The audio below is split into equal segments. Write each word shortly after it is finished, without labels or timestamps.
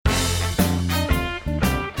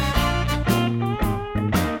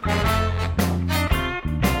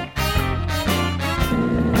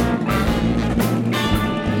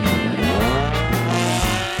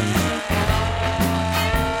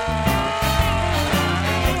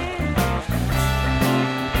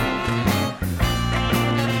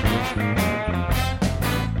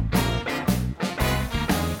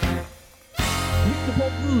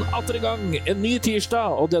atter i gang en ny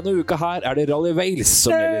tirsdag, og denne uka her er det Rally Wales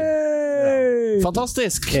som gjelder.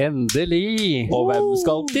 Fantastisk! Endelig! Og hvem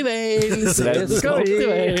skal til Wales? Hvem skal til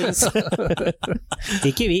Wales?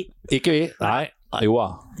 Ikke vi. Ikke vi, nei. Jo da.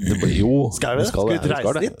 Skal vi det? Skal vi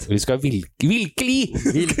reise dit? Vi skal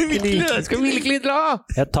virkelig dra!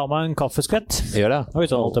 Jeg tar meg en kaffeskvett. Gjør det. Oi,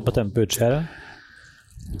 så holdt jeg på tempo utskjæret.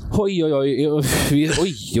 Oi.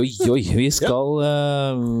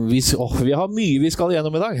 Vi har mye vi skal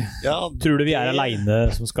gjennom i dag. Ja, Tror du vi er alene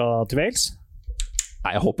som skal til Wales?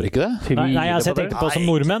 Nei, jeg håper ikke det. Nei, jeg tenkte på som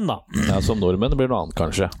nordmenn da. Ja, som nordmenn blir noe annet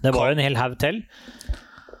kanskje. Det var jo en hel haug til.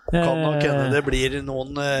 kan nok hende det blir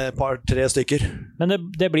noen par-tre stykker. Men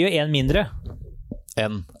det blir jo en mindre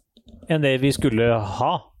Enn det vi skulle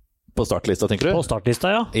ha. på startlista, tenker du? På startlista,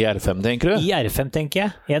 ja. I R5, tenker du? I R5, tenker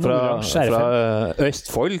jeg. En oransje R5. Fra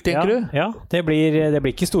Østfold, tenker du? Ja, det blir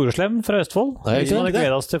ikke Storeslem fra Østfold. Nei, Vi hadde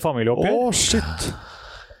gledet oss til familieoppgjør. Shit.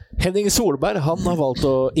 Henning Solberg, han har valgt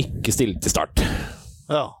å ikke stille til start.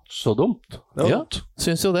 Ja, Så dumt. det var Ja, dumt.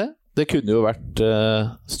 syns jo det. Det kunne jo vært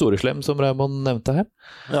Storeslem, som Raymond nevnte her.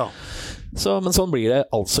 Ja. Men sånn blir det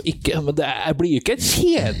altså ikke. Men det blir jo ikke et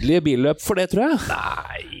kjedelig billøp for det, tror jeg.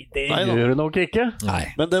 Det Nei da. gjør det nok ikke. Nei.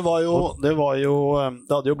 Men det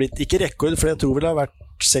hadde jo blitt ikke rekord, for jeg tror vel det har vært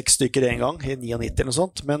 6 stykker en gang i 99 eller noe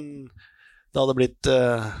sånt, men det hadde blitt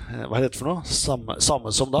hva er det for noe?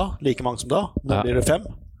 Samme som da, like mange som da. Nå Ja. blir det 5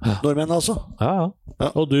 nordmenn altså. Ja.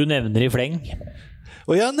 Og du nevner i fleng.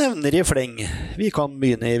 Og jeg nevner i fleng. Vi kan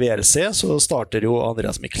begynne i VRC, så starter jo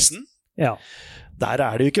Andreas Mikkelsen. Ja. Der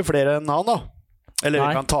er det jo ikke flere enn han da. Eller Nei.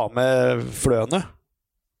 vi kan ta med Fløene.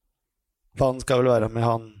 For han skal vel være med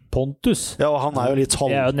han. Pontus. Ja, og han er jo litt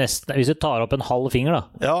Det er jo nesten, hvis du tar opp en halv finger da.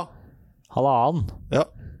 Ja, Halvannen. ja.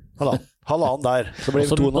 Halvannen der. Så blir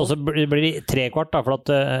Og det 2 nå. så blir det 3/4 da, for at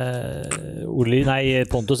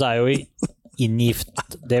Pontus er jo inngift.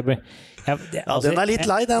 Det blir... Ja, den er litt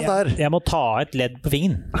lei, den der. Jeg må ta et ledd på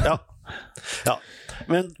fingeren. Ja.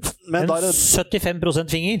 Men En da er det 75%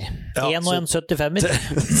 finger. Ja, En og en 75-er.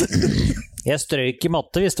 Jeg strøyk i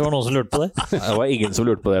matte hvis det var noen som lurte på det. Det var ingen som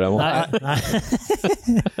lurte på det, Raymond. Nei.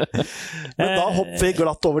 Men da hopper vi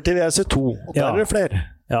glatt over til VRC2, og der Ja. er det flere.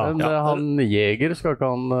 Ja. Men han Jeger, skal ikke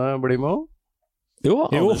han bli med også? Jo,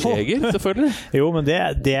 Anders Jeger, selvfølgelig. Jo, men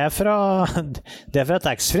det er fra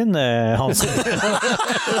taxfree-en, Hansen.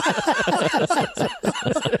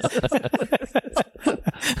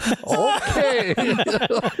 Ok!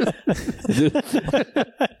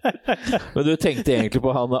 Men du tenkte egentlig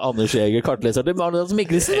på han Anders Jeger, kartleser til Andreas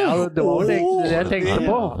Mikkelsen? Ja, det var vel egentlig det jeg tenkte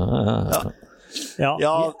på. Ja,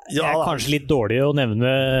 Ja, jeg er kanskje litt dårlig å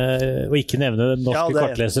ikke nevne norske Ja, det-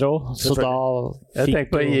 kartlesere også, så da Jeg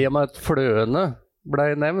tenkte på, i og med at Fløene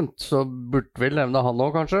ble nevnt, så burde vi nevne han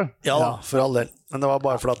også, kanskje? Ja da, for all del. Men det var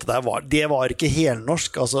bare fordi at det var ikke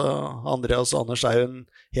helnorsk. Altså, Andreas og Anders er jo en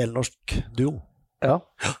helnorsk duo. Ja.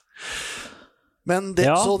 Men det,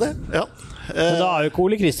 Ja. så det. Ja. Men da er jo ikke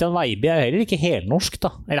Ole Kristian Veiby er jo heller ikke helnorsk, da.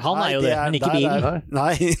 Eller han er jo det, men ikke bilen.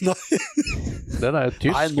 Nei. Den er jo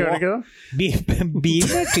tysk, Nei, nå- er det ikke det?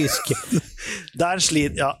 Bilen er tysk. Der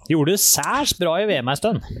sliter Ja. Gjorde det særs bra i VM en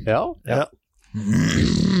stund. Ja. Ja.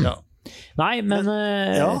 Ja. Nei, men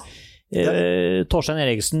Ja. Torstein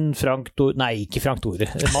Eriksen, ikke Frank Tore,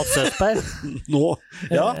 Mats Østberg, Nå.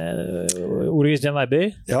 Ja. Ole Kristian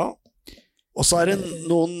Veiby. Ja. Og så er det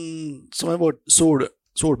noen som er vår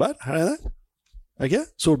Solberg, er det det? Er det ikke?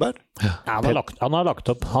 Solberg? Ja, han har lagt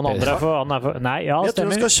opp. Han andre han er for Nei, ja, Jeg tror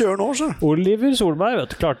han stemmer. skal kjøre nå, så. Oliver Solberg, vet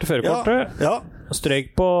du, klarte førerkortet. Ja.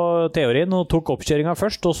 Strøyk på teorien og tok oppkjøringa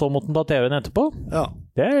først, og så måtte han ta teorien etterpå. Ja.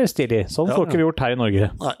 Det er stilig. Sånn Ja. får ikke vi gjort her i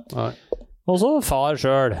Norge. Nei. Og så far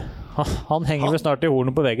sjøl. Han henger vel snart i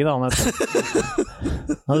hornet på veggen, han etter.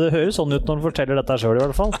 Ja, det høres sånn ut når han forteller dette sjøl, i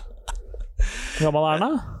hvert fall. Hvor gammel er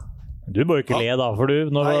han, da? Du bør ikke le, da, for du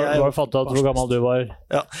Nei, har fattet at hvor gammel du var.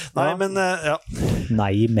 Ja. Nei, men ja.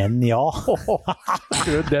 Nei, men ja.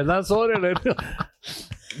 Den er sår, eller?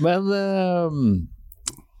 Men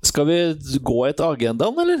skal vi gå etter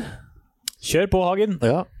agendaen, eller? Kjør på, Hagen.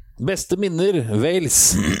 Ja. Beste minner, Wales.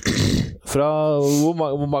 Fra hvor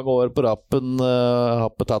mange år på rappen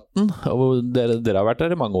Happetatten? Dere har vært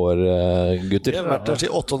der i mange år, gutter. Jeg har vært der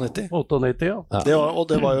siden 98. 98, ja. Og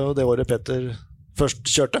det var jo det året Petter først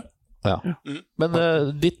kjørte. Ja. Men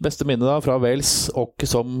ditt beste minne da fra Wales, og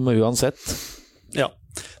som uansett? Ja.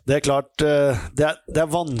 Det er klart, det er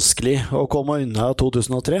vanskelig å komme unna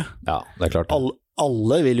 2003. Ja, det er klart.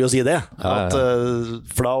 Alle vil jo si det. Ja.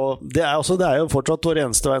 For det er jo fortsatt vår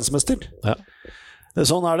eneste verdensmester. Ja.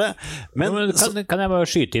 Sånn er det. Men kan jeg bare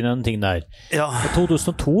skyte inn en ting der? ja,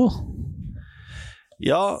 2002?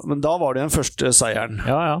 men da var det den første seieren.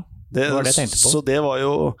 Ja. Det var det jeg tenkte på. Så det var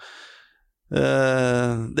jo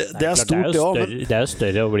det er stort, ja. Det er jo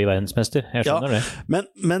større å bli verdensmester, jeg skjønner det.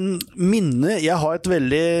 Men minne, jeg har et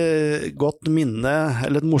veldig godt minne,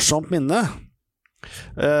 eller et morsomt minne.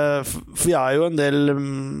 For jeg er jo en del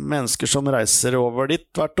mennesker som reiser over dit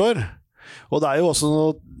hvert år. Og det er jo også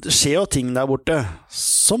det skjer jo ting der borte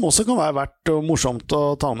som også kan være verdt og morsomt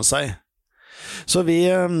å ta med seg. Så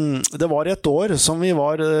det var et år som vi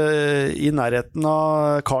var i nærheten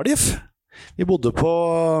av Cardiff. Vi bodde på,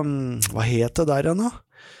 hva het det der igjen da?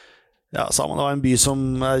 Ja, sammen, det var en by som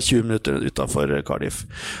er 20 minutter utenfor Cardiff.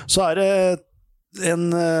 Så er det en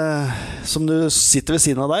som du sitter ved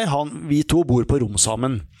siden av deg, vi to bor på rom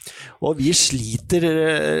sammen. Og vi sliter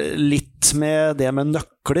litt med det med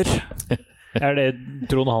nøkler. Er det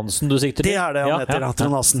Trond Hansen du sikter til? Det er det han heter,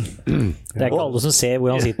 Trond Hansen. Det er ikke alle som ser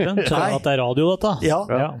hvor han sitter, så at det er radio dette. Ja.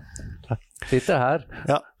 Sitter her.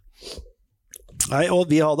 Ja. Nei, og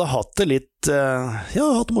vi hadde hatt det litt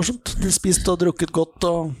hatt det morsomt. De spiste og drukket godt,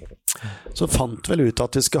 og så fant vel ut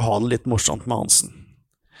at vi skulle ha det litt morsomt med Hansen.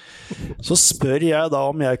 Så spør jeg da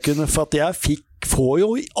om jeg kunne, for at jeg får jo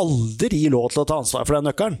aldri lov til å ta ansvar for den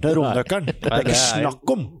nøkkelen, den romnøkkelen. Det er ikke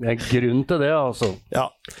snakk om. Det er grunn til det, altså. Ja,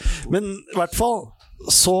 men i hvert fall,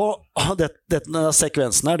 så denne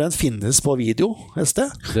sekvensen her, den finnes på video et sted.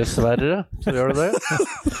 Dessverre, så gjør det det.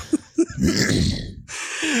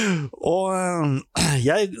 Og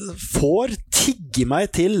jeg får tigge meg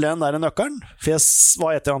til den der nøkkelen, for jeg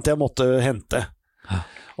var et eller annet jeg måtte hente.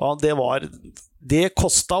 Og det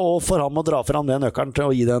kostet for ham å dra fram den nøkkelen til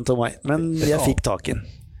å gi den til meg, men jeg fikk tak i den.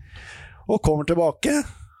 Og kommer tilbake,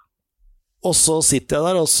 og så sitter jeg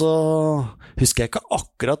der, og så husker jeg ikke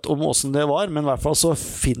akkurat om hvordan det var, men i hvert fall så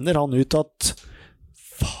finner han ut at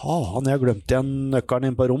faen, jeg glemte igjen nøkkelen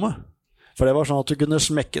inn på rommet. For det var sånn at du kunne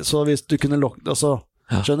smekke, så hvis du kunne lokke det, så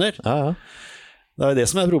skjønner? Ja. Det er jo det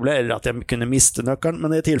som er problemet, eller at jeg kunne miste nøkkelen,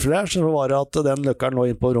 men i tilfellet her så var det at den nøkkelen lå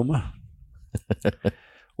inn på rommet.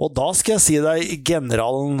 Og da skal jeg si deg,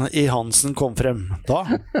 generalen i Hansen kom frem. Da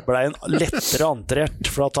ble han lettere antrert,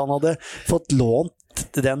 for at han hadde fått lånt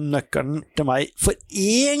den nøkkelen til meg for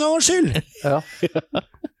en gangs skyld! Ja.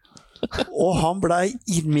 Og han ble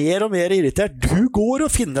mer og mer irritert. Du går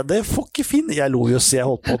og finner det, får ikke finne. Jeg lo jo så jeg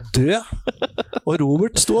holdt på å dø. Og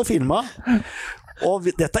Robert stod og filmet. Og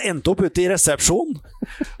dette endte opp ute i resepsjonen.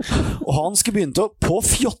 Og han skulle begynne på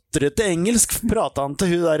fjottrete engelsk, pratet han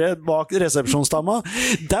til hun der bak resepsjonsdama.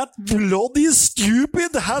 That bloody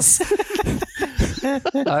stupid has...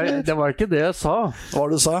 Nei, det var ikke det jeg sa. Hva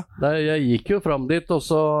var det du sa? Nei, jeg gikk jo fram dit og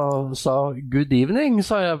så sa good evening,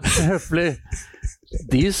 sa jeg høflig.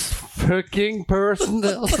 This fucking person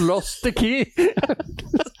has lost the key.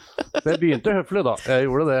 Det begynte høflig da, jeg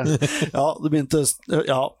gjorde det. Ja, det begynte,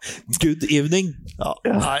 ja. Good evening. Ja,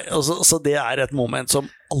 nei, så det er et moment som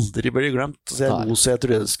aldri blir glemt. Så jeg lo så jeg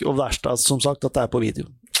tror det skulle, og verst er som sagt at det er på video.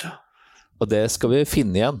 Og det skal vi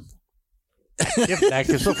finne igjen. Det er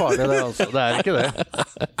ikke så farlig det, altså. Det er ikke det.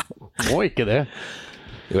 Må ikke det.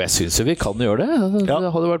 Jo, jeg synes jo vi kan gjøre det.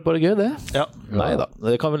 Det hadde vært bare gøy, det. Ja. Neida,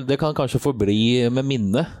 det kan kanskje få bli med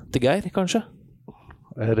minne til Geir, kanskje.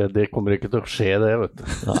 Jeg er redd det kommer ikke til å skje det, vet du.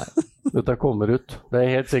 Nei. Dette kommer ut, det er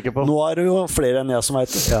jeg helt sikker på. Nå er det jo flere enn jeg som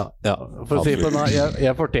vet det. Ja. For å si på det,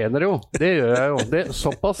 jeg fortjener jo. Det gjør jeg jo.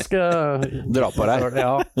 Såpass skal jeg dra på deg.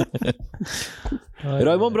 Ja.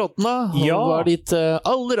 Raymond Bråten da, hva er ditt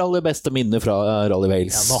aller beste minne fra Rally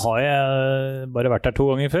Wales? Ja, nå har jeg bare vært der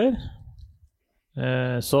 2 ganger før.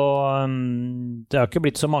 Så det har ikke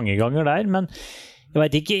blitt så mange ganger der, men jeg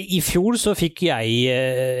vet ikke, i fjor så fikk jeg,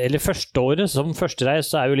 eller første året som første reis,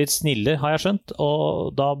 så er jo litt snille, har jeg skjønt,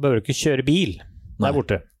 og da bør du ikke kjøre bil der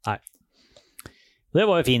borte. Nei. Det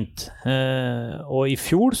var jo fint. Og i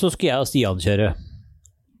fjor så skulle jeg og Stian kjøre.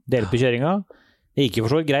 Dele på kjøringa. Det gikk jo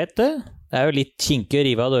for så vidt greit det. Det er jo litt kinkig å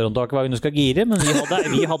rive av dørhåndtaket hver gang du skal gire, men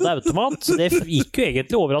vi hadde automat, så det gikk jo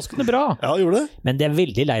egentlig overraskende bra. Ja, gjorde det. Men det er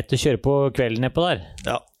veldig leit å kjøre på kvelden nedpå der,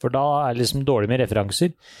 for da er det liksom dårlig med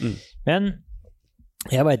referanser. Men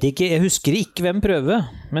jeg vet ikke, jeg husker ikke hvem prøve,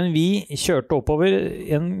 men vi kjørte oppover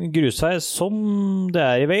en grusvei som det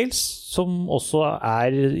er i Wales, som også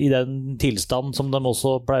er i den tilstand som de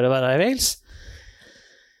også pleier å være i Wales.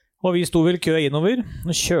 Og vi sto vel kø innover,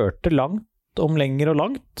 og kjørte langt om lenger og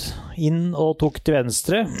langt, inn og tok til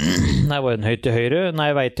venstre. Nei, var den høyt til høyre? Nei,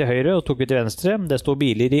 vei til høyre, og tok vi til venstre. Det stod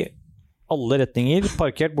biler i alle retninger,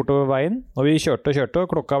 parkert bortover veien, og vi kjørte,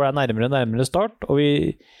 og klokka ble nærmere og nærmere start, og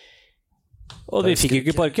vi fikk jo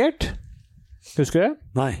ikke parkert. Husker du det?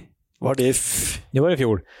 Nei, var det Det var i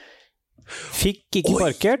fjor. Fikk ikke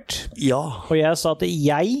parkert, og jeg sa at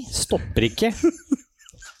jeg stopper ikke.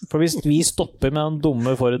 For hvis vi stopper med den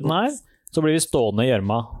dumme Forden her, så blir vi stående i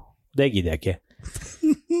gjørma. Det gidder jeg ikke.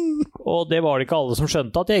 Og det var det ikke alle som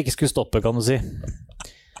skjønte at jeg ikke skulle stoppe, kan du si.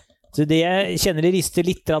 Så det jeg kjenner det rister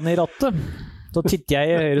litt i rattet. Så titter jeg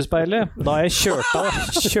i høyrespeilet. Da har jeg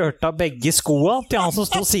kjørt av begge skoene til han som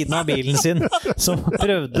stod siden av bilen sin, som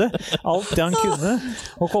prøvde alt det han kunne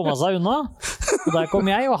å komme seg unna. Og der kom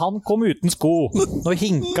jeg, og han kom uten sko og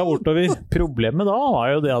hinka bortover. Problemet da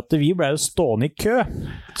var jo det at vi ble jo stående i kø,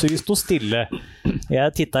 så vi stod stille.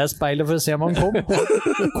 Jeg tittet i speilet for å se om han kom.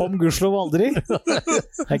 Han kom gudskjelov aldri.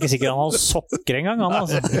 Jeg er ikke sikker han hadde sokker en gang, han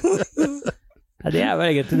altså. Ja, det er vel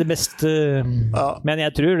egentlig det beste, men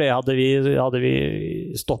jeg tror det hadde vi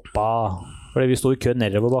stoppet, fordi vi stod i kø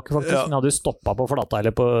nedoverbakke faktisk, men hadde vi stoppet på flata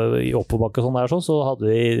eller i oppoverbakke sånn der, så hadde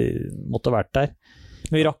vi måtte vært der.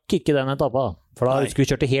 Men vi rakk ikke den etappa, for da skulle vi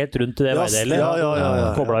kjørte helt rundt til det veidelet,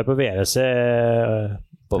 koblet på VRC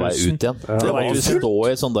på vei ut igjen. Det var vi stod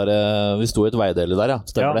i sånn der, vi stod i et veidele der,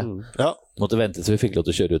 stemmer det? Ja. Måtte vente til vi fikk lov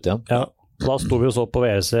til å kjøre ut igjen. Ja, da stod vi jo så på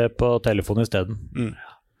VRC på telefonen i stedet.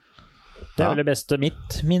 Det er vel det beste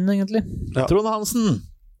mitt minne, egentlig. Ja. Trond Hansen!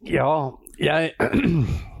 Ja,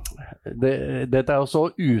 dette er jo så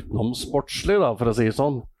utenomsportslig, da, for å si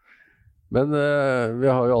sånn. Men vi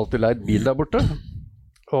har jo alltid leid bil der borte.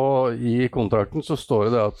 Og i kontrakten så står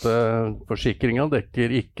det at forsikringen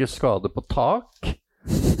dekker ikke skade på tak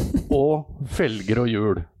og felger og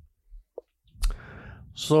hjul.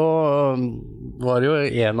 Så var det jo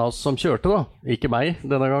en av oss som kjørte, da. Ikke meg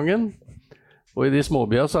denne gangen. Og i de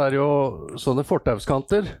småbyer så er det jo sånne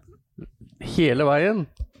fortauskanter hele veien.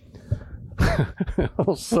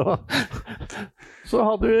 Og så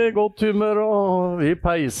hadde vi godt humør, og vi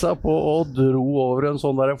peisa på og dro over en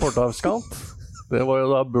sånn der fortauskant. Det var jo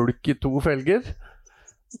da bulk i 2 felger.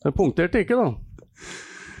 Den punkterte ikke, da.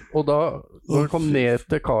 Og da når vi kom ned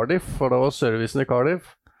til Cardiff, for da var servicen i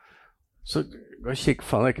Cardiff, så kikk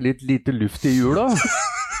faen ikke litt lite luft i hjula.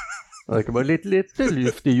 Det er ikke bare litt lite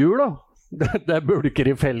luft i hjula. Det er bulker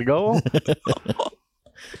i felga også.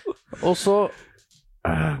 Og så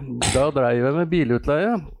da dreiv jeg med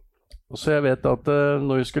bilutleie. Så jeg vet at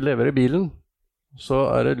når vi skulle levere bilen, så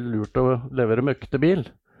er det lurt å levere møktebil.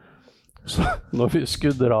 Så når vi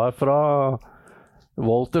skulle dra fra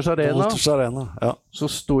Walters Arena, så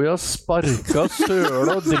sto jeg og sparka søl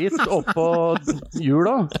og dritt oppå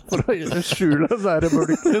hjula for å skjule den der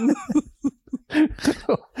bulken.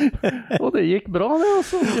 Og det gikk bra, det,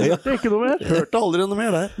 altså. Jeg hørte ikke noe mer. Hørte aldri noe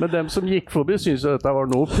mer der. Men dem som gikk forbi syntes jo dette var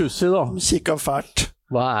noe pussig, da. Kikka fælt.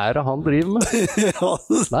 Hva er det han driver med?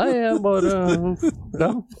 Nei, jeg bare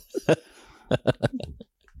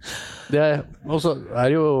og så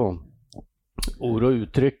er jo ord og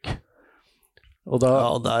uttrykk. Og da,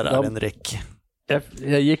 der er det en rekk.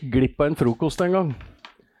 Jeg gikk glipp av en frokost en gang.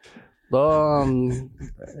 Da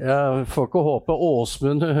jeg får ikke håpe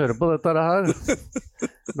Åsmund hører på dette her.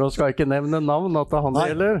 Nå skal jeg ikke nevne navn at det er han det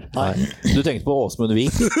gjelder. Nei. Du tenkte på Åsmund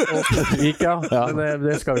Vik? Åsmund Vik, ja. Men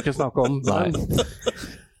det skal vi ikke snakke om. Nei.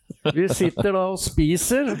 Vi sitter da og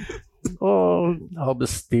spiser, og har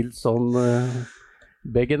bestilt sånn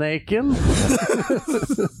Bacon Aiken.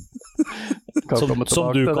 Som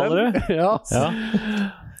du kaller det? Ja.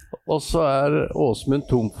 Og så er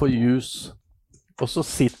Åsmund tom for juice. Og så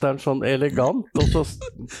sitter han sånn elegant, og så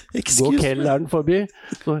går kelleren forbi.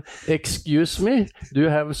 Så, excuse me, do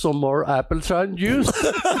you have some more apple shine juice?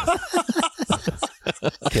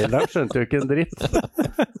 Kelleren skjønte jo ikke en dritt.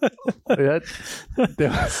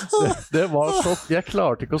 Det var så... Jeg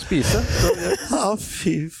klarte ikke å spise.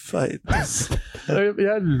 Fy feil.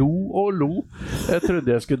 Jeg lo og lo. Jeg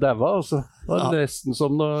trodde jeg skulle daue, altså. Det var nesten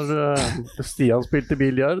som når Stian spilte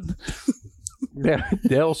biljard. Det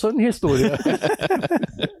er også en historie.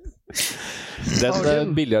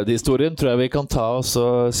 Den biljardhistorien tror jeg vi kan ta og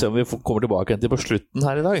se om vi kommer tilbake til på slutten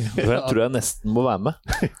her i dag. For jeg tror jeg nesten må være med.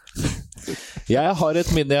 Jeg har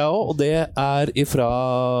et minne jeg også, og det er ifra,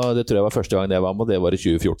 det tror jeg var første gang jeg var med, og det var i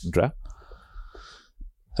 2014, tror jeg.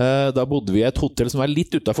 Da bodde vi i et hotell som er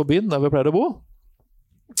litt utenfor byen, der vi pleier å bo.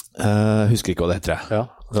 Husker ikke hva det heter, jeg.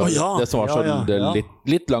 Det som var så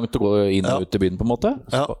litt langt å gå inn og ut i byen, på en måte.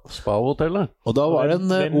 Spa-hotellet. Og da var det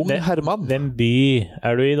en ung herremann. Hvem by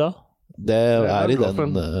er du i da? Det er i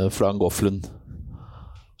den Flangofflen.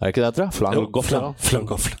 Er det ikke det, tror jeg?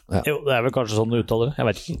 Flangofflen. Ja. Jo, det er vel kanskje sånn du uttaler det. Jeg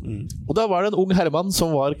vet ikke. Og da var det en ung herremann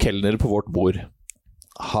som var kelner på vårt bord.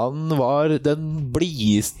 Han var den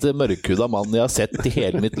blideste mørkhuda mannen jeg har sett i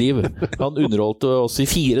hele mitt liv. Han underholdt oss i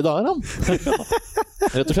 4 dager, han.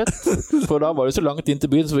 Rett og slett. For da var det så langt inn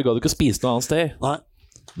til byen, så vi gadd ikke å spise noe annet sted. Nei.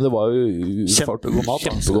 Men det var jo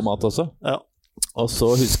kjempegod mat også. Ja. Og så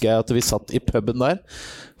husker jeg at vi satt i puben der,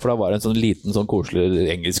 for da var det en sånn liten, sånn koselig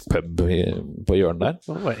engelsk pub på hjørnet der.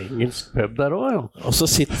 Det var engelsk pub der også, ja. Og så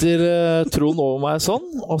sitter Trond over meg sånn,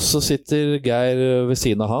 og så sitter Geir ved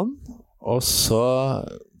siden av han, og så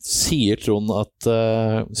sier Trond at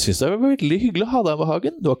synes det var veldig hyggelig å ha deg med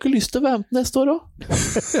Hagen. Du har ikke lyst til å være med til neste år også?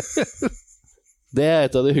 Det er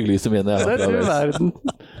et av de hyggeligste mine jeg har i verden.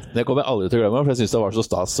 Det kommer jeg aldri til å glemme, for jeg synes det var så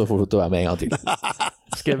stas å få til å være med en gang til.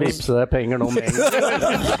 Skal jeg vippse deg penger nå med en gang?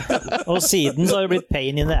 Og siden så har det blitt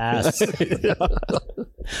pain in the ass.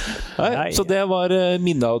 Nei, så det var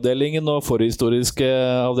minneavdelingen og forhistoriske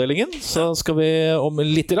avdelingen. Så skal vi om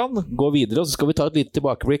litt grann gå videre, og så skal vi ta et lite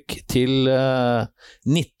tilbakeblikk til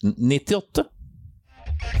 1998.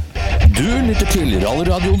 Du lytter til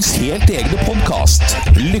Rallyradioens helt egne podcast,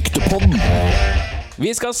 Lyktepodden. Vi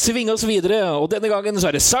skal svinge oss videre, og denne gangen så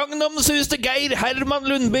er det sagnomsuste Geir Herman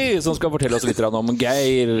Lundby som skal fortelle oss litt om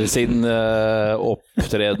Geir sin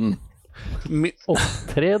opptreden.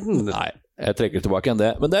 Opptreden? Nei, jeg trekker tilbake igjen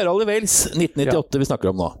det. Men det er Rally Wales 1998 vi snakker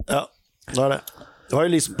om nå. Ja, det er det. Det var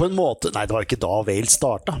jo liksom på en måte... Nei, det var ikke da Wales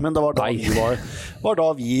startet, men det var da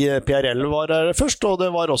vi PRL var her først, og det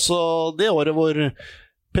var også det året hvor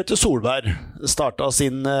Petter Solberg startet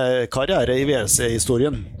sin karriere i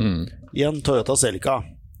VRC-historien i en Toyota Celica.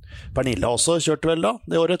 Pernille også kjørte vel da,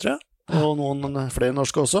 det året tror jeg, og noen flere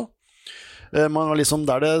norske også. Man var liksom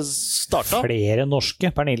der det startet. Flere norske?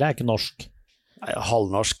 Pernille er ikke norsk. Nei,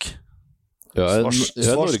 halvnorsk. Du er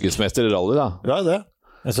norgesmester i rally da. Ja, det.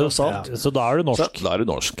 Så da er du norsk. Da er du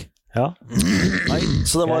norsk. Ja. Nei,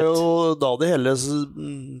 så det var jo da det hele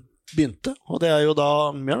begynte, og det er jo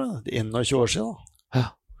da 21 år siden da. Ja.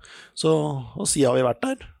 Så, og siden har vi vært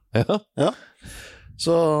der. Ja.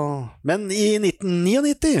 Så, men i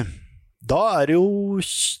 1999, da er det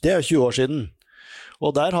er 20 år siden.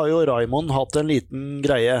 Og der har jo Raimond hatt en liten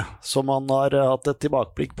greie, som han har hatt et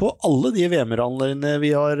tilbakeblikk på alle de VM-rallene vi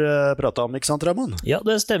har pratet om, ikke sant, Raimond? Ja,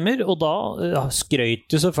 det stemmer, og da skrøt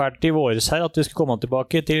det så fælt i våres her at vi skulle komme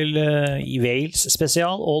tilbake til i Wales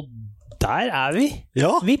spesial, og der er vi!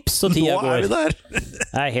 Ja, Vips, og tida går. Nå er vi der!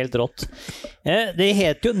 Det er helt rått. Det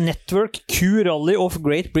heter jo Network Q Rally of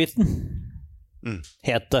Great Britain.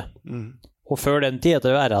 Het det. Og før den tid heter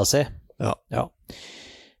det jo RAC. Ja.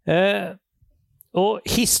 Og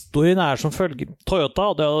historien er som følger. Toyota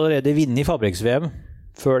hadde allerede vunnet fabrikks-VM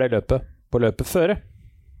før det løpet, på løpet føre.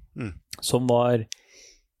 Som var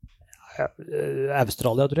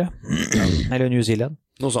Australia, tror jeg. Eller New Zealand.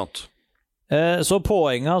 Noe sånt. Så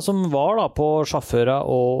poenget som var da på sjåføra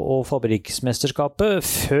og fabrikksmesterskapet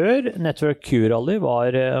før Network Q-rally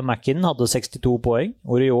var McKinnon hadde 62 poeng,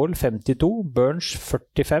 Oriol 52, Burns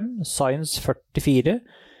 45, Sainz 44,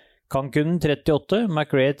 Cancun 38,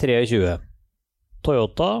 McRae 23.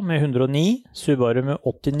 Toyota med 109, Subaru med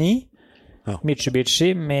 89,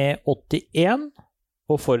 Mitsubishi med 81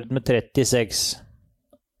 og Ford med 36.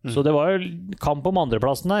 Så det var jo kamp om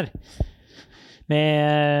andreplassen der.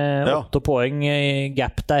 Med 8 poeng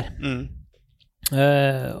gap der.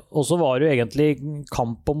 Og så var det jo egentlig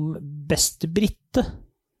kamp om beste britte.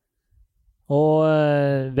 Og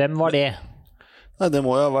hvem var det? Nei, det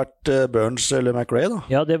må jo ha vært Burns eller McRae da.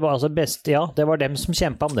 Ja, det var altså best, ja, det var dem som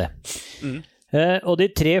kjempet om det. Og de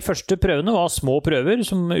 3 første prøvene var små prøver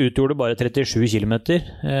som utgjorde bare 37 km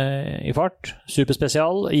i fart.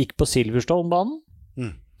 Superspesial gikk på Silverstone-banen.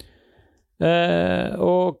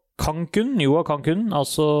 Og Cancun,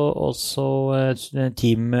 altså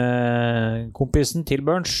teamkompisen til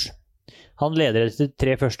Burns, han leder etter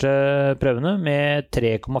 3 første prøvene med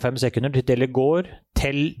 3,5 sekunder til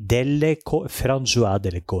François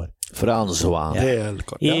Delecourt.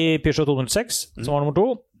 I Peugeot 206, som var nummer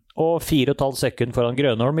 2, og 4,5 sekunder foran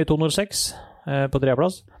Grønholm i 206 på 3.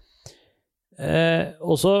 plass.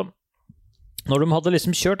 Og så når de hadde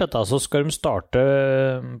liksom kjørt dette, så skal de starte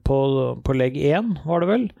på legg 1, var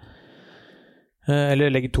det vel? Eller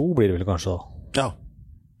legg 2 blir det vel kanskje da.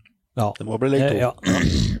 Ja, det må bli legg 2.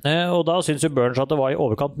 Og da synes jo Burns at det var i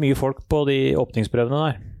overkant mye folk på de åpningsprøvene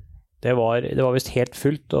der. Det var vist helt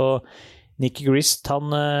fullt, og Nicky Grist, han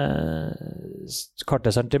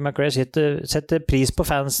kartleseren til McRae, setter pris på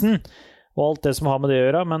fansen og alt det som har med det å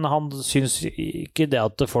gjøre, men han synes ikke det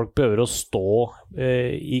at folk behøver å stå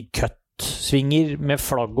i cut-svinger med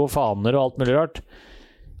flagg og faner og alt mulig rart.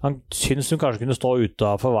 Han synes hun kanskje kunne stå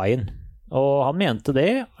utenfor veien. Og han mente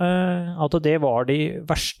det, at det var de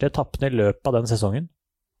verste etappene i løpet av den sesongen.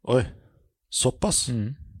 Oi, såpass?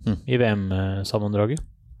 I VM-sammendraget.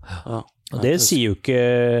 Ja. Og det sier jo ikke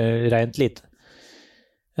rent lite.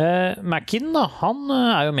 McKinnon da, han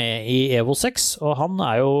er jo med i Evo 6, og han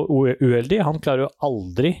er jo uheldig. Han klarer jo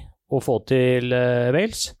aldri å få til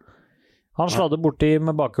Wales. Han sladde borti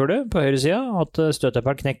med bakhjulet på høyre sida, at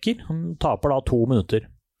støtdemperen knekker. Han taper da 2 minutter.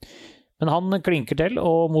 Men han klinker til,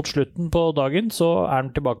 og mot slutten på dagen så er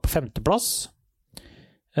han tilbake på 5. plass.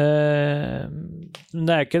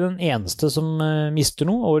 Det er ikke den eneste som mister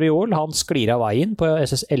noe. Oriol, han sklir av veien på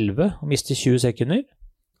SS11 og mister 20 sekunder.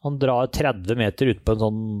 Han drar 30 meter ut på en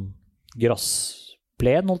sånn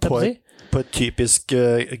grassplen, holdt jeg på å si. På et typisk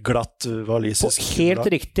glatt walisisk helt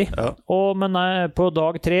riktig. Ja. Men på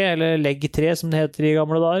dag 3, eller legg 3 som det heter i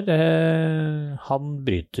gamle dager, han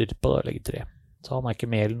bryter på legg 3. Så han er ikke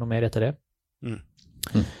med eller noe mer etter det.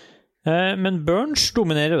 Men Burns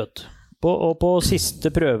dominerer, vet du. Og på siste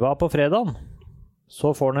prøva på fredagen,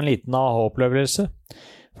 så får han en liten aha-opplevelse.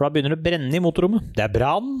 For da begynner det å brenne i motorrommet. Det er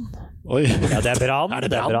brann. Oi. Ja, det er brann. Er det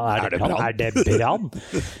brann?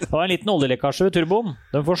 Det var en liten oljelekkasje ved turboen.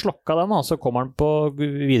 Den får slokka den, så kommer den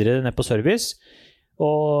videre ned på service.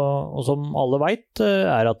 Og som alle vet,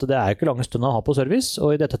 er at det er ikke lange stunder å ha på service.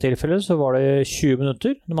 Og i dette tilfellet så var det 20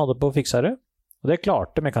 minutter de hadde på å fikse det. Og det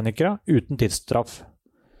klarte mekanikere uten tidsstraff.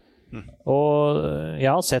 Og jeg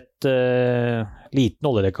har sett liten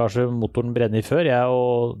oljelekkasje motoren brenner før.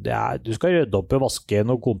 Du skal rydde opp og vaske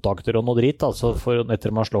noen kontakter og noe dritt, altså,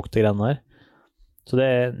 etter man har slått de greiene der. Så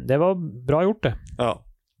det var bra gjort, det. Ja.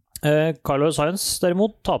 Carlos Sainz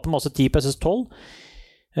derimot taper masse tid på SS12.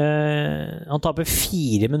 Han taper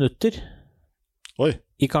 4 minutter. Oi.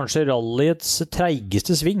 I kanskje rallyets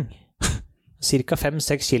treigeste sving. Cirka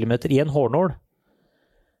 5-6 kilometer i en hårnål.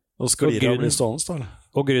 Og sklir av blir stående, da, eller?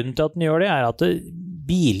 Og grunnen til at den gjør det, er at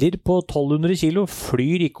biler på 1200 kilo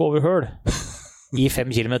flyr ikke over høl i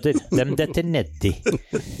 5 kilometer. De detter nedi.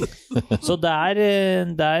 Så der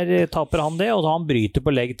taper han det, og han bryter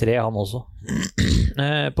på legg 3, han også.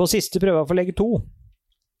 På siste prøve for legg 2,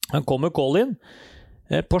 han kommer Colin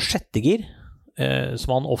på 6. gir,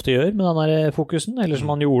 som han ofte gjør med denne fokusen, eller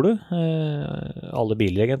som han gjorde. Alle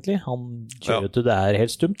biler, egentlig. Han kjører til det er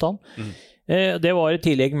helt stumt, han. Det var i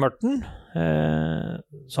tillegg Mørten,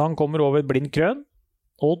 så han kommer over blind krøn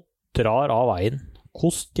og drar av veien.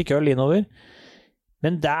 Kost i køll innover.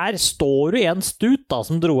 Men der står jo en stut da,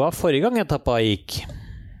 som dro av forrige gang etappa gikk.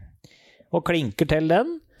 Og klinker til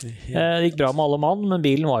den. Det gikk bra med alle mann, men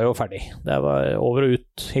bilen var jo ferdig. Det var over og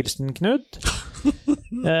ut, hilsen Knut.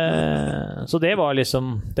 Så det var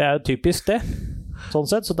liksom, det er jo typisk det. Sånn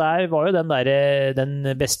sett, så der var jo den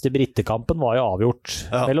beste brittekampen var jo avgjort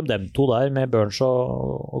mellom dem to der, med Burns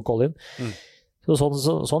og Colin. Så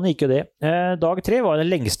sånn gikk jo det. Dag 3 var den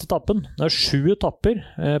lengste etappen. Det var 7 etapper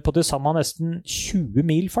på til sammen nesten 20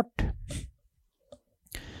 mil fart.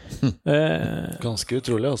 Ganske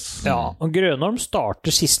utrolig, altså. Ja, og Grønholm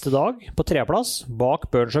starter siste dag på 3. plass, bak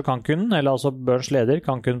Burns og Kankunen, eller altså Burns leder,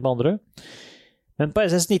 Kankunen på andre. Men på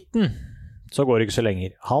SS19 så går det ikke så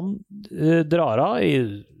lenger. Han drar av i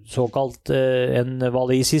såkalt en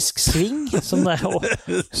walisisk sving, som det er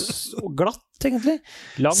så glatt, egentlig.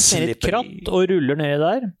 Langt ned i et kratt og ruller ned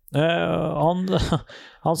der.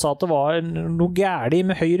 Han sa at det var noe gærlig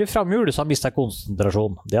med høyre framhjul, så han mistet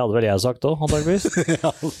konsentrasjon. Det hadde vel jeg sagt også, antageligvis.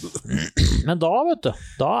 Men da, vet du,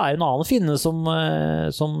 da er en annen finne som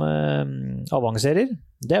avanserer.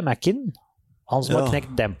 Det er Mackin. Han som har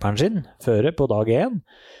knekt demperen sin føre på dag 1.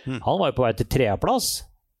 Han var jo på vei til 3. plass.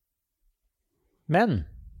 Men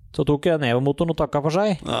så tok jeg Nevo-motoren og takket for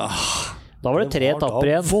seg. Da var det 3 etapper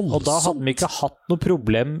igjen, og da hadde vi ikke hatt noe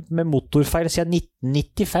problem med motorfeil siden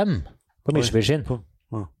 1995 på Mitsubishi.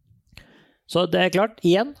 Så det er klart,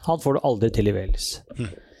 igjen, han får det aldri til i Wales.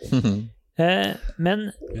 Men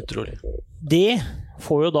utrolig. Det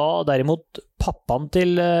får jo da derimot pappaen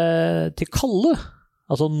til Kalle.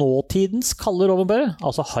 Altså nåtidens Kalle Rovanperä,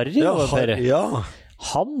 altså Harry Rovanperä. Ja.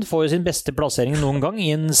 Han får jo sin beste plassering noen gang i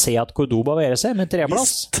en Seat Cordoba VRC med 3.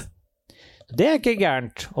 plass. Det er ikke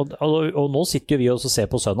gærent. Og nå sitter jo vi også og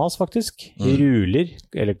ser på sønnen hans, faktisk. Ruler,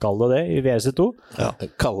 eller kall det i VRC2. Ja,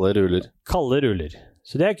 Kalle ruler.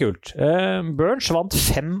 Så det er kult. Burns vant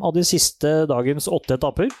 5 av de siste dagens 8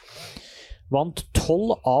 etapper. Vant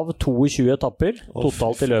 12 av 22 etapper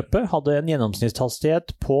totalt i løpet. Hadde en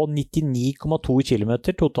gjennomsnittshastighet på 99,2 km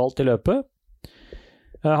totalt i løpet.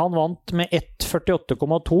 Han vant med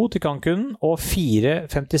 1,48,2 til Kankunen og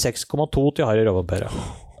 4,56,2 til Harry Rovanperä.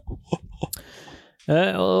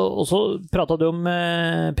 Og så pratet du om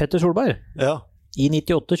Petter Solberg. Ja. I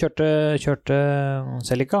 98 kjørte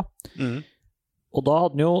Celica. Og da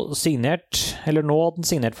hadde han jo signert, eller nå hadde han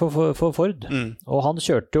signert for Ford. Og han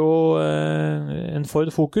kjørte jo en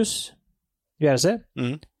Ford Focus VRC.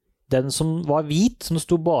 Den som var hvit, som det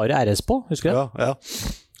stod bare RS på, husker du? Ja.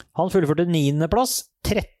 Han fullførte 9. plass,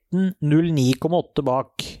 13.09,8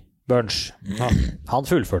 bak Burns. Han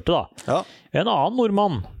fullførte da. En annen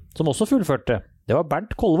nordmann, som også fullførte. Det var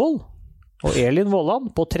Bernt Kolvold og Elin Vollan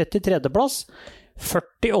på 33. plass.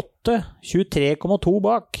 48-23,2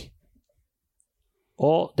 bak.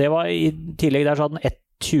 Og det var i tillegg der så hadde han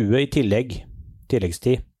 1,20 i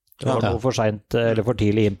tilleggstid. Det var noe for sent, eller for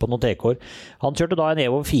tidlig inn på noen TK-er. Han kjørte da en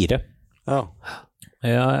Evo 4. Ja.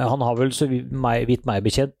 Han har vel så vidt meg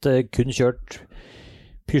bekjent kun kjørt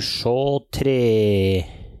Peugeot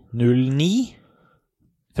 309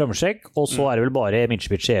 framskjekk, og så er det vel bare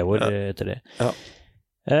Mitsubishi Evoer etter det. Ja.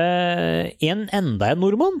 Enda en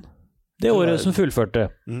nordmann det året som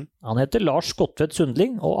fullførte. Han heter Lars Skottvedt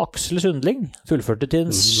Sundling, og Aksel Sundling fullførte til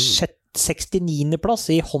en 69. plass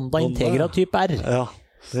i Honda Integra type R. Ja,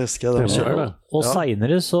 det husker jeg. Og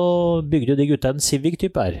senere så bygde de gutta en Civic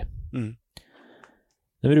type R.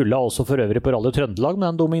 De rullet også for øvrig på Rally Trøndelag med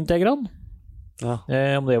den dumme Integraen. Ja.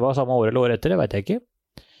 Om det var samme år eller år etter, det vet jeg ikke.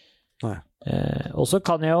 Nei. Og så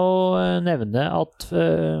kan jeg jo nevne at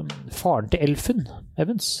faren til Elfun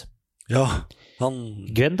Evans, Ja,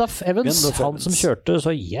 Gwendolf Evans, han som kjørte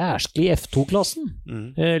så jæsklig F2-klassen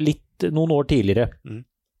noen år tidligere.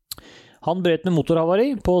 Han brøt med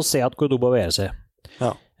motorhavari på Seat Cordoba VRC.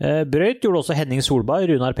 Ja. Brøyt gjorde også Henning Solberg,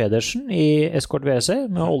 Runar Pedersen i Escort VRC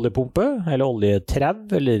med oljepumpe, eller oljetrav,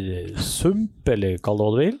 eller sump, eller kall det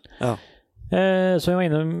hva du vil. Ja. Som vi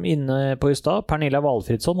var inne på i stad, Pernilla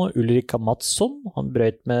Valfridsson og Ulrika Madsson. Han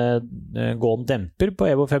brøyt med gående demper på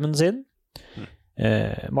Evo 5-en sin.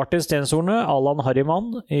 Martin Stenshorne, Allan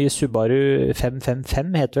Harriman i Subaru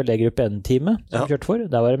 555 heter vel det gruppe N-teamet som kjørte for.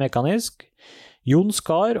 Der var det mekanisk. Jon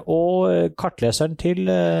Skar og kartleseren til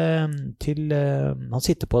han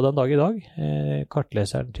sitter på den dag i dag.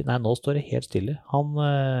 Kartleseren til, nei nå står det helt stille. Han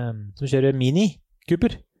som kjører Mini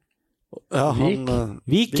Cooper. Ja,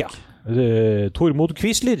 Vik, ja. Tormod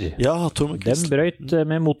Quisler. Ja, Tormod Quisler. Den brøyt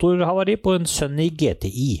med motorhavari på en Sunny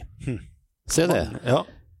GTI. Se det. Ja.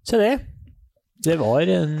 Se det. Det var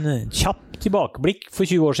en kjapp tilbakeblikk for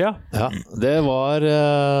 20 år siden. Ja, det var,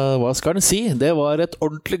 hva skal den si? Det var et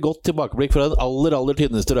ordentlig godt tilbakeblikk fra den aller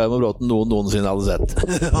tynneste Raymond Bråten noensinne hadde sett.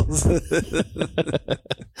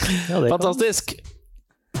 Ja, fantastisk!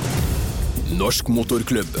 Norsk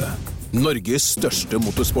Motorklubb, Norges største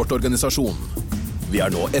motorsportorganisasjon. Vi er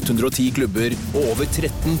nå 110 klubber og over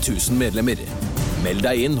 13 000 medlemmer. Meld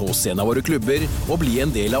deg inn hos en av våre klubber og bli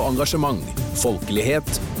en del av engasjement, folkelighet,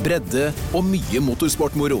 bredde og mye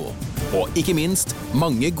motorsportmoro. Og ikke minst,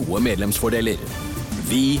 mange gode medlemsfordeler.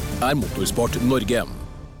 Vi er Motorsport Norge.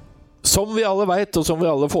 Som vi alle vet, og som vi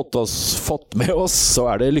alle fått med oss, så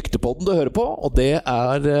er det Lyktepodden du hører på, og det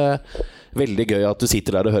er veldig gøy at du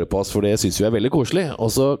sitter der og hører på oss, for det synes vi er veldig koselig. Og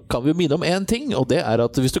så kan vi minne om en ting, og det er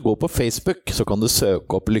at hvis du går på Facebook, så kan du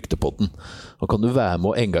søke opp Lyktepodden. Og kan du være med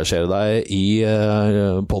og engasjere deg i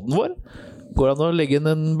podden vår. Går det an å legge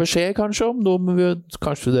inn en beskjed kanskje om noe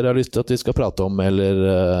kanskje dere har lyst til at vi skal prate om,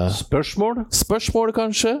 eller Spørsmål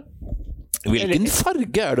kanskje? Hvilken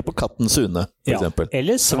farge er det på katten Sune, for eksempel?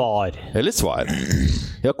 Eller svar.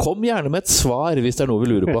 Ja, kom gjerne med et svar hvis det er noe vi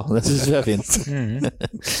lurer på. Det synes vi er fint.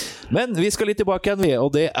 Men vi skal litt tilbake igjen, og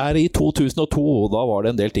det er i 2002. Da var det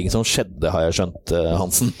en del ting som skjedde, har jeg skjønt,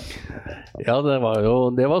 Hansen. Ja, det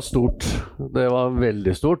var stort. Det var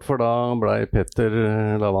veldig stort, for da ble Petter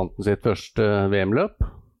Lavanten sitt første VM-løp.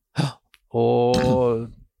 Og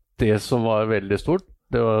det som var veldig stort,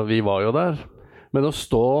 vi var jo der. Men å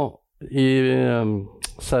stå i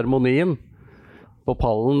seremonien på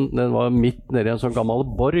pallen, den var midt nede i en sånn gammel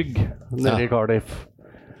borg nede i Cardiff.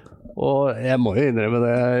 Og jeg må jo innrømme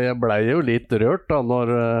det, jeg ble jo litt rørt da når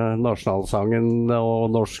nasjonalsangen og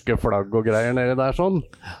norske flagg og greier nede der sånn.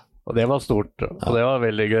 Og det var stort, og det var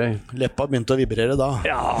veldig gøy. Leppa begynte å vibrere da.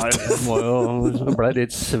 Ja, jeg ble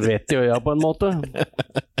litt svett i øya på en måte.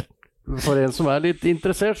 For en som er litt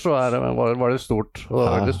interessert, så var det stort. Og det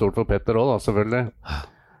var veldig stort for Petter også da, selvfølgelig.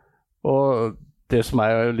 Og det som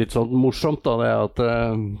er litt sånn morsomt da, det er at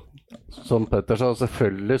som Petter sa,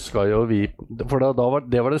 selvfølgelig skal jo vi, for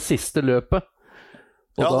det var det siste løpet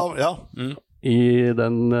i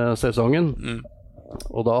den sesongen.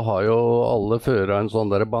 Og da har jo alle fører en sånn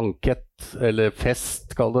der bankett, eller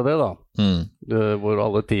fest, kall det da, hvor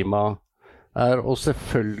alle teama er. Og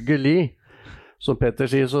selvfølgelig, som Petter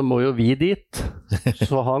sier, så må jo vi dit.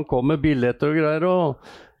 Så han kom med billetter og greier,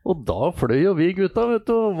 og da fløy jo vi gutta, vet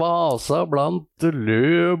du, Vasa blant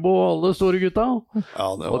Løb og alle store gutta. Ja,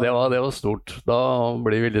 og det var stort. Da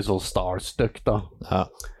blir vi litt sånn starstruck da. Ja.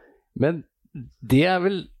 Men det er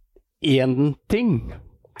vel en ting.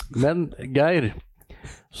 Men Geir,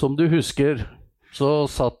 som du husker, så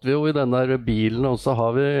satt vi jo i denne bilen, og så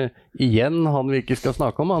har vi igjen han vi ikke skal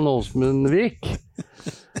snakke om, han Åsmund Vik.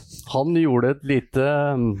 Han gjorde et lite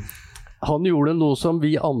Han gjorde noe som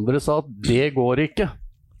vi andre sa at det går ikke.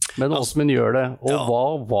 Men Åsmund gjør det. Og hva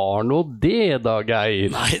var nå det da,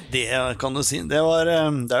 Geir? Nei, det kan du si. Det er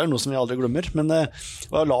jo noe som vi aldri glemmer. Men det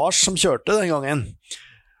var Lars som kjørte den gangen.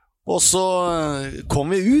 Og så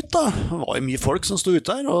kom vi ut da. Det var jo mye folk som stod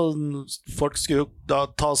ute her. Og folk skulle jo da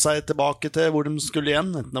ta seg tilbake til hvor de skulle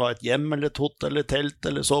igjen. Enten det var et hjem, eller et hotell, eller telt,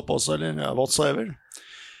 eller sovepose, eller whatsoever.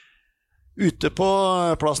 Ute på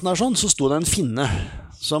plassen her sånn, så sto det en finne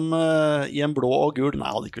som i en blå og gul, nei,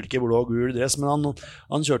 han hadde ikke blå og gul dress, men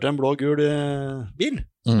han kjørte en blå og gul bil,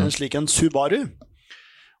 en slik en Subaru,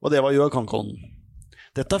 og det var jo Cancun.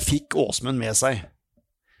 Dette fikk Åsmund med seg.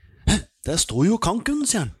 Det står jo Cancun,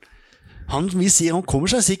 sier han. Vi sier, han kommer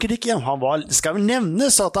seg sikkert ikke hjem. Skal vel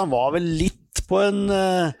nevnes at han var vel litt på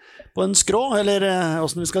en skrå, eller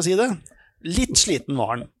hvordan vi skal si det. Litt sliten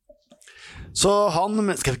var han. Så han,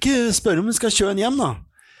 skal vi ikke spørre om vi skal kjøre hjem da?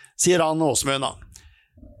 Sier han Åsmund da.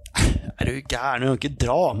 Er du gærne, du kan ikke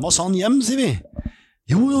dra med oss han hjem, sier vi.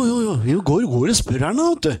 Jo, vi går og spør han da,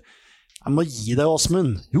 vet du. Jeg må gi deg,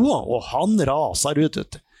 Åsmund. Jo, og han raser ut,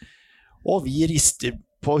 vet du. Og vi rister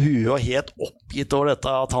på huet og helt oppgitt over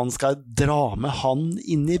dette, at han skal dra med han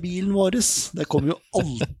inn i bilen vår. Det kommer jo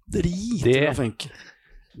aldri til å funke.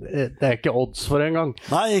 Det er ikke odds for en gang.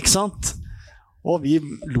 Nei, ikke sant? Og vi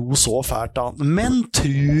lo så fælt da. Men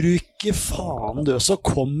tror du ikke faen du, så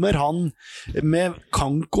kommer han med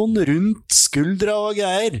Cancun rundt skuldra og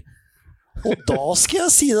greier. Og da skal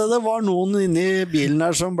jeg si det var noen inne i bilen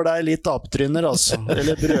her som ble litt aptryner, altså.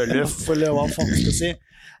 Eller brøløf, eller hva faen skal jeg si.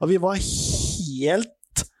 Og vi var helt...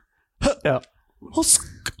 Ja.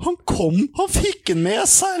 Han fikk den med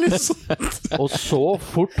seg, liksom. Og så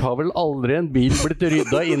fort har vel aldri en bil blitt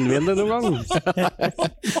rydda innvendig noen gang.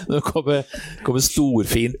 Nå kommer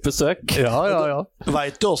storfint besøk. Ja.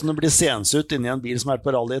 Vet du hvordan det blir seende ut inni en bil som har vært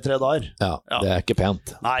på rally i 3 dager? Ja, det er ikke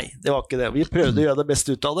pent. Nei, det var ikke det. Vi prøvde å gjøre det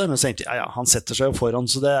beste ut av det, men så tenkte jeg, han setter seg jo foran,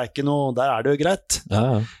 så det er ikke noe, der er det jo greit. Ja.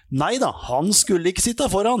 Nei da, han skulle ikke sitte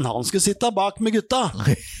foran, han skulle sitte bak med gutta.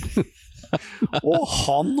 Og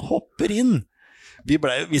han hopper inn.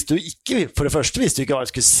 For det første visste vi ikke hva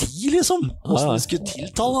jeg skulle si, liksom. Hvordan vi skulle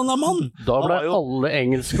tiltale han der mann. Da ble alle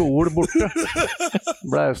engelske ord borte.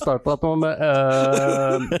 Ble startet noe med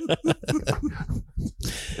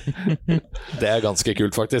Det er ganske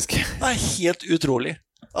kult, faktisk. Det er helt utrolig.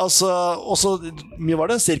 Altså, også, mye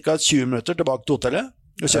var det? Cirka 20 minutter tilbake til hotellet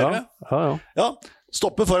å kjøre. Ja,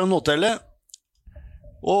 stoppe foran hotellet.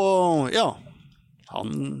 Og ja,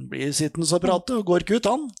 han blir sittende og prate, og går ikke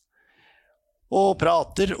ut han. Og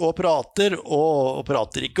prater, og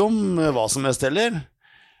prater ikke om hva som helst heller.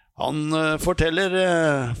 Han forteller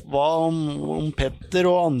hva om Petter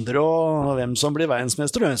og andre, og hvem som blir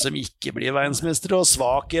verdensmester, og hvem som ikke blir verdensmester, og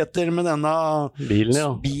svakheter med denne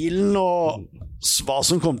bilen, og hva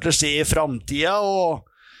som kommer til å skje i fremtiden, og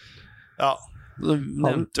ja,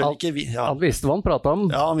 nevnte vel ikke vi. Ja. Han visste hva han pratet om.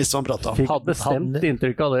 Ja, han visste hva han pratet om. Fikk bestemt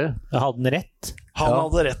inntrykk av det. Hadde han rett? Han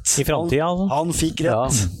hadde rett. I fremtiden, altså? Han fikk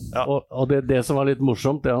rett. Ja. Og det som var litt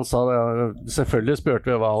morsomt, det han sa, selvfølgelig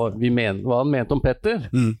spurte vi hva han mente om Petter.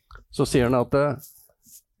 Så sier han at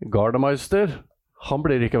Gardemeister, han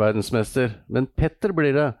blir ikke verdensmester, men Petter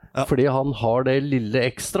blir det, fordi han har det lille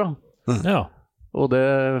ekstra. Ja. Og det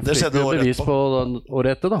fikk vi bevis på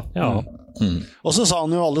året etter da. Ja. Og så sa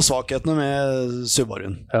han jo alle svakhetene med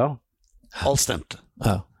Subaruen. Ja. Alt stemte.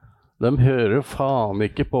 Ja. De hører faen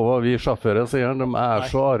ikke på hva vi sjåfører sier. De er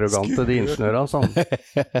så arrogante, de ingeniørene. Sånn.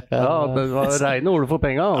 Ja, det var rene ord for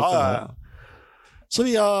penger. Altså. Ja. Så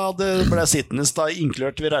vi ble sittende da,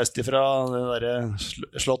 inklørt. Vi reiste fra det der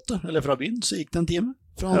slottet, eller fra byen, så gikk det en time.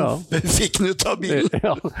 Han fikk den ut av bilen.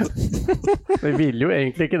 Ja. Vi ville jo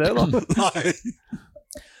egentlig ikke det, da. Nei.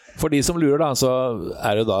 For de som lurer, da, så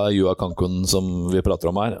er det da Juha Cancun som vi prater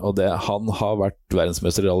om her. Og han har vært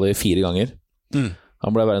verdensmester i rally 4 ganger.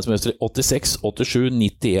 Han ble verdensmester i 86, 87,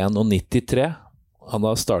 91 og 93. Han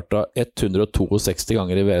har startet 162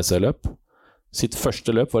 ganger i WRC-løp. Sitt første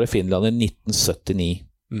løp var i Finland i 1979.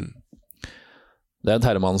 Det er en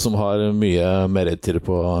herremann som har mye meritter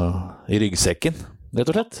i ryggsekken, rett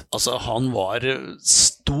og slett. Altså, han var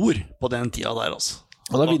stor på den tida der, altså.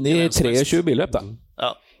 Han har vunnet 23 billøp, da.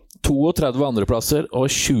 Ja. 32 andreplasser og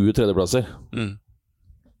 20 tredjeplasser.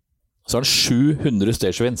 Så har han 700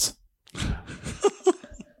 stage-wins.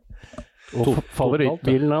 Og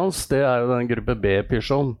favorittbilen hans, det er jo den gruppe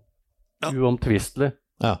B-Peugeot. Uomtvistelig.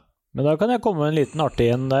 Ja. Men da kan jeg komme med en liten artig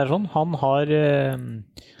en der sånn. Han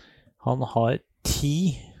har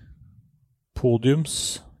 10 podiums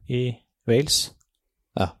i Wales.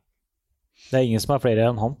 Ja. Det er ingen som har flere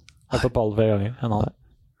enn han. Jeg har på pallen flere ganger enn han.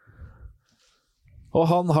 Og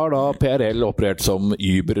han har da PRL operert som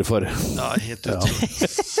Uber for. Ja, helt ut.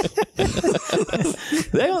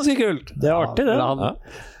 Det er ganske kult. Det er artig, det.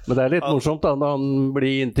 Men det er litt morsomt da, når han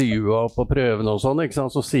blir intervjuet på prøvene og sånn, ikke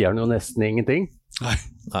sant? Så sier han jo nesten ingenting.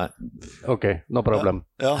 Nei. Ok, no problem.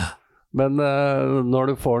 Ja. Men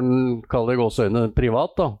når du får den, kall det gåseøyne,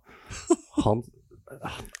 privat da,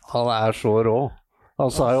 han er så rå. Han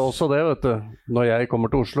sa jo også det, vet du, når jeg kommer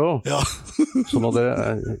til Oslo, så må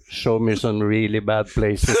dere show me some really bad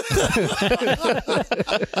places.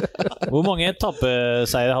 Hvor mange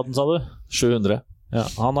etappeseiere hadde han, sa du? 700. Ja,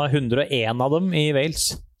 han har 101 av dem i Wales.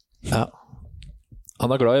 Ja.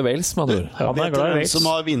 Han er glad i Wales, med andre ord. Han er Vet du glad i hvem Wales. som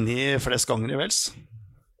har vunnet flest ganger i Wales?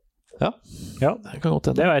 Ja, Ja, det kan godt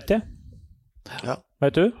hende. det vet jeg. Ja.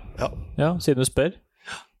 Vet du? Ja. Ja, siden du spør.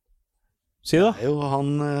 Si da. Det er jo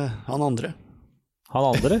han andre. Han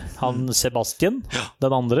andre. Han Sebastian,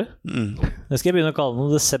 den andre. Det skal jeg begynne å kalle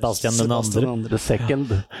han, det Sebastian den andre. The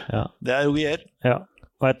second. Ja. Det er Rogier. Ja.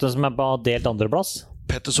 Vet du hvem som er på delt andreplass?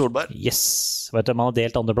 Petter Solberg. Yes. Vet du hvem han har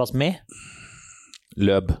delt andreplass med?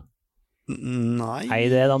 Løb. Nei, Nei,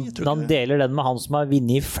 han deler den med han som har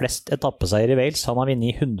vunnet flest etappeseier i Wales. Han har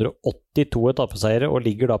vunnet 182 etappeseiere og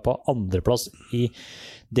ligger da på andreplass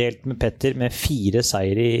delt med Petter med 4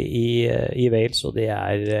 seier i Wales, og det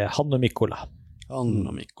er han og Mikkola.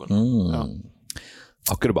 Anna Mikkel. Ja.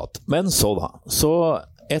 Akrobat. Men så da. Så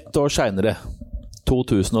 1 år senere,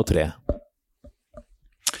 2003.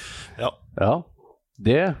 Ja,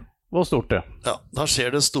 det var stort det. Ja, da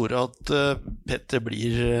skjer det store at Petter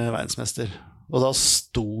blir verdensmester. Og da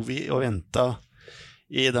sto vi og ventet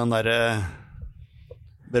i den der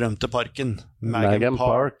berømte parken, Magham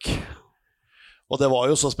Park. Og det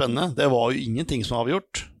var jo så spennende. Det var jo ingenting som var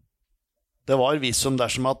avgjort. Det var visst som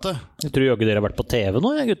dersom at det. Jeg tror jo ikke dere har vært på TV nå,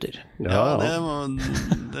 gutter. Ja,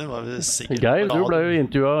 det var vi sikkert. Geir, du ble jo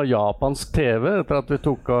intervjuet av japansk TV etter at vi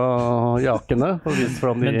tok av jakene og viste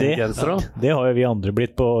fram de gensere. Det har jo vi andre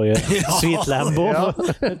blitt på Sweet Lambo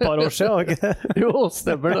for et par år siden, ikke det? Jo,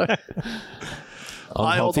 stemmer det.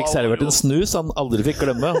 Han fikk servert en snus han aldri fikk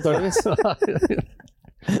glemme, antageligvis.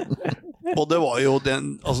 Og det var jo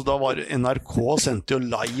da var NRK sendte jo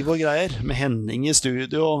live og greier med Henning i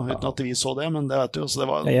studio, uten at vi så det, men det vet du jo, så det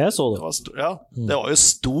var, jeg så det. Det var jo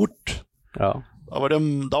stort. Ja.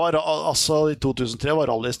 Altså i 2003 var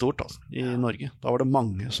rally stort i Norge. Da var det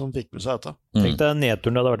mange som fikk med seg dette. Tenk deg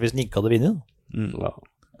nedturen det hadde vært hvis den ikke hadde vunnet. Ja.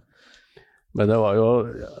 Men det var jo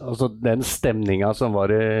altså den stemninga som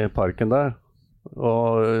var i parken der,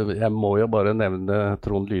 og jeg må jo bare nevne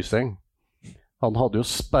Trond Lyseng. Han hadde jo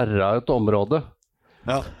sperra et område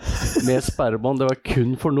med sperrebånd. Det var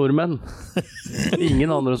kun for nordmenn. Ingen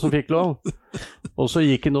andre som fikk lov. Og så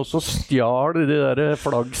gikk han også og stjal de der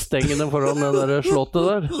flaggstengene foran det der slottet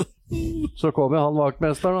der. Så kom jo han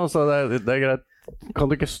vaktmesteren og sa det er greit, kan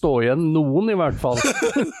det ikke stå igjen noen i hvert fall.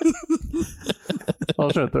 Han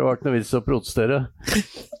skjønte det var ikke noe vits å protestere.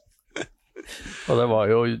 Og det var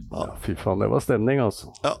jo, fy faen, det var stemning altså.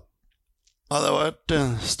 Ja, det var et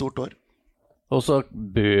stort år. Og så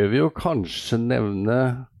bør vi jo kanskje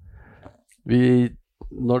nevne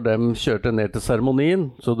når de kjørte ned til seremonien,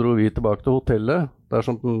 så dro vi tilbake til hotellet, der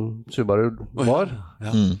som Subaru var.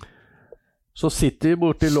 Så sitter vi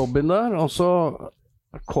borte i lobbyen der, og så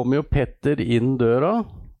kommer jo Petter inn døra,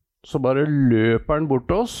 så bare løper han bort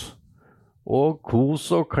til oss, og kos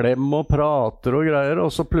og klem og prater og greier,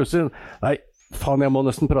 og så plutselig, nei, faen, jeg må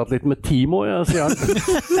nesten prate litt med Timo, sier han.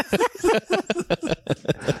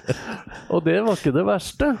 Og det var ikke det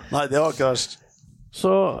verste. Nei, det var ikke verst.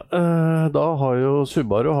 Så da har jo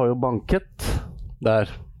Subaru bankett der,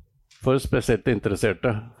 for spesielt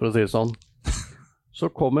interesserte, for å si det sånn. Så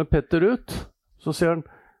kommer Petter ut, så sier han,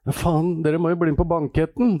 faen, dere må jo bli på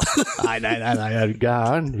banketten. Nei, er du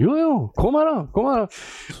gæren? Jo, kom her da.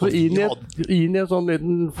 Så inn i en sånn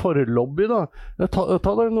liten forlobby da. Ta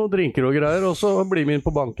deg noen drinker og greier, og så bli med inn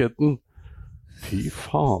på banketten. Fy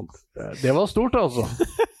faen, det var stort altså.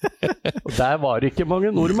 Og der var ikke mange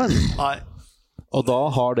nordmenn. Nei. Og da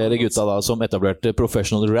har dere gutta da som etablerte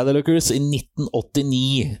Professional Rallylookers i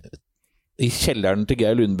 1989 i kjelleren til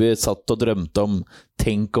Geir Lundby satt og drømte om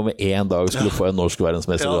tenk om vi en dag skulle få en norsk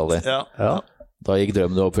verdensmesterrally. Ja. Da gikk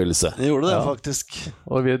drømmen i oppfyllelse. Det gjorde det faktisk.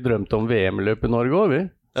 Og vi drømte om VM-løp i Norge også, vi.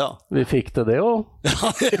 Ja. Vi fikk til det også.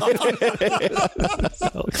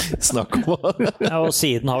 Snakk om Og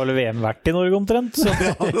siden har vel VM vært i Norge omtrent, så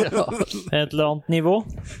et eller annet nivå.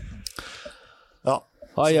 Ja.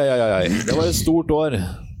 Ai. Det var et stort år.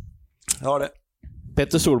 Det var det.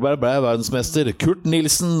 Petter Solberg ble verdensmester. Kurt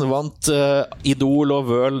Nilsen vant Idol og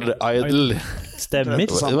World Idol. Stemmer.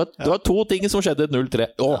 Det var 2 ting som skjedde i 03.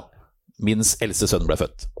 Min eldste sønn ble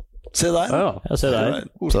født. Se der. Ja, se der.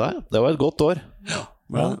 Så det var et godt år. Ja.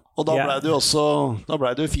 Og da ble det jo også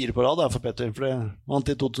 4 på rad der for Petter, for det vant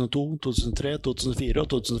i 2002, 2003, 2004 og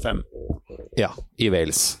 2005 Ja, i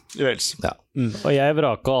Wales. i Wales. Ja. Og jeg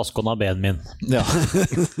vraka Ascon av benen min. Ja.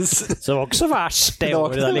 Så det var ikke så verst det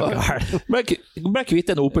året der likevel. Ble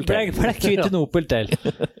kvitt en Opel til. Ble kvitt en Opel til.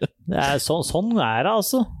 Sånn er det,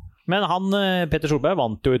 altså. Men Petter Solberg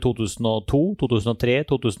vant jo i 2002, 2003,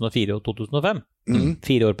 2004 og 2005.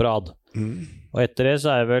 4 år på rad. Og etter det så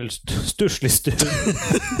er det vel stusslig stund.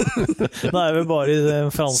 Nå er det vel bare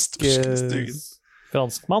fransk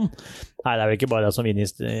mann. Nei, det er vel ikke bare det som vinner i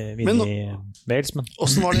Wales, men...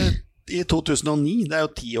 Hvordan var det i 2009? Det er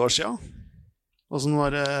jo 10 år siden. Hvordan var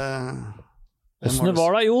det... Hvordan det var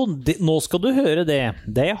da? Jo, nå skal du høre det.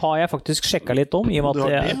 Det har jeg faktisk sjekket litt om, i og med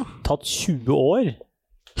at jeg har tatt 20 år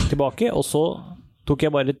tilbake, og så tok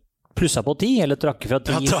jeg bare plusset på 10, eller trakk fra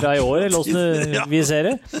 10 fra i år, eller hvordan vi ser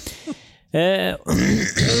det.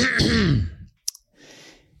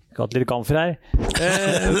 Hatt litt kamfer her.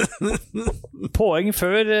 Poeng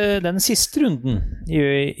før den siste runden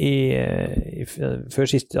før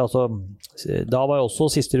siste, altså da var jeg også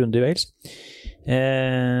siste runde i Wales.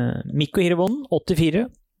 Mikko Hirvonen 84,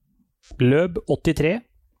 Løb 83,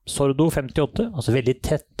 Sordo 58, altså veldig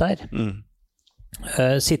tett der.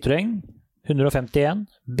 Citroën 151,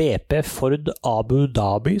 BP Ford Abu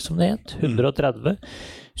Dhabi som det het, 130,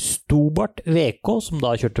 Stobart VK som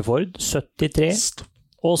da kjørte Ford 73,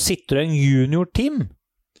 og Citroën Junior Team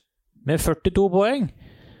med 42 poeng.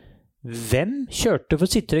 Hvem kjørte for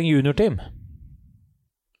Citroën Junior Team?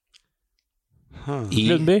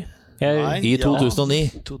 Lundby? I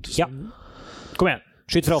 2009. Ja. Kom igjen,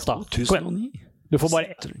 skyt fra hofta. 2009? Du får bare...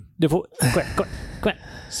 Kom igjen.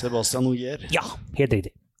 Sebastian Ogier. Ja, helt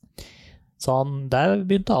riktig. Så der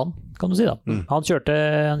begynte han, kan du si da. Han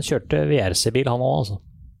kjørte VRC-bil han også, altså.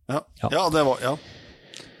 Ja, det var, ja.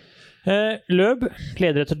 Løb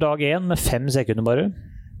leder etter dag 1 med 5 sekunder bare.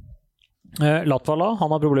 Latvala,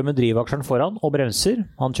 han har problemer med drivaksjeren foran og bremser.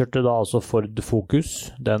 Han kjørte da altså Ford Focus,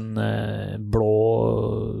 den blå,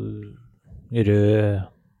 rød,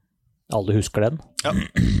 alle husker den. Ja.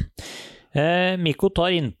 Mikko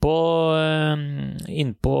tar innpå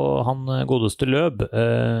han godeste Løb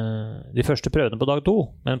de første prøvene på dag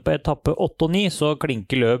 2, men på etappe 8 og 9 så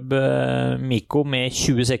klinker Løb Mikko med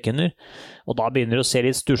 20 sekunder, og da begynner det å se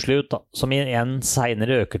litt stusslig ut da, som igjen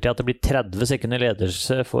senere øker til at det blir 30 sekunder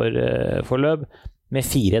ledelse for Løb, med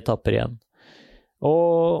 4 etapper igjen.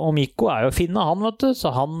 Og Mikko er jo finne han, vet du,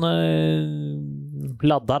 så han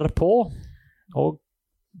laddar på og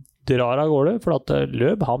drar av gårde, for at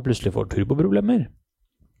Løb han plutselig får turboproblemer.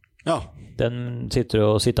 Ja. Den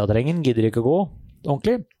sitter-og-sitta-terrengen gidder ikke å gå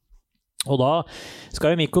ordentlig. Og da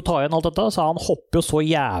skal jo Mikko ta igjen alt dette, så han hopper jo så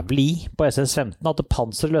jævlig på SS-15 at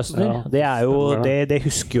panser løsner. Ja, det er jo, det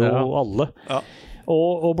husker jo alle. Ja.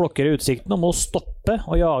 Og blokker utsikten og må stoppe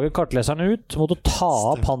og jage kartleserne ut, måtte ta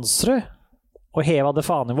av panseret og heve det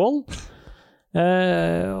faen i vold.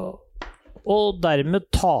 Og dermed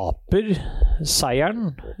taper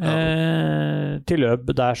seieren til Løb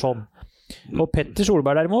der sånn. Og Petter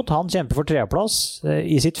Solberg derimot, han kjemper for 3.-plass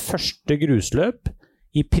i sitt første grusløp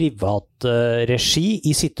i privat regi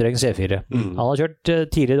i Citroën C4. Han har kjørt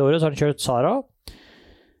tidligere i året, så har han kjørt Sara.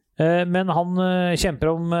 Men han kjemper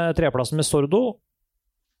om 3.-plassen med Sordo.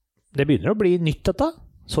 Det begynner å bli nytt dette.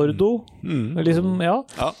 Sordo, liksom, ja.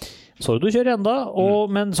 Sordo kjører enda,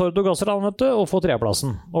 men Sordo gasser han, vet du, og får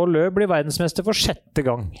 3.-plassen. Og Løb blir verdensmester for 6.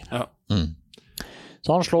 gang. Ja. Så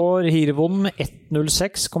han slår Hirvonen med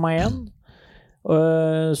 1.06,1.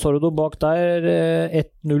 Sordo bak der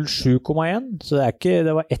 1.07,1. Så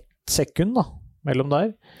det var 1 sekund da, mellom der.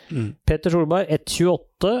 Petter Solberg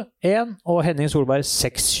 1.28,1 og Henning Solberg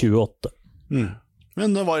 6.28. Men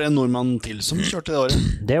det var en nordmann til som kjørte det året.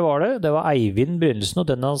 Det var det. Det var Eivind Brynelsen og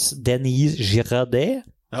Denis Girardet.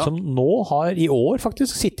 Ja. Som nå har i år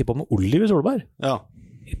faktisk sittet på med Oliver Solberg. Ja.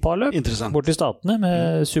 I et par løp. Bort til statene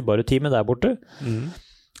med Subaru-teamet der borte.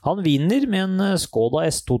 Han vinner med en Skoda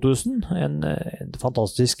S2000, en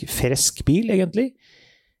fantastisk fresk bil egentlig.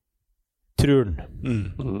 Truren.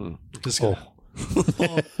 Det skal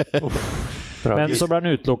Men så ble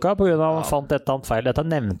han utelukket på grunn av at han fant et annet feil. Dette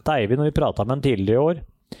nevnte Eivind når vi pratet med han tidligere i år.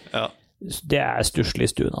 Ja. Det er stusslig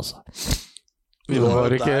i stuen, altså.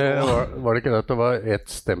 Var det ikke det var et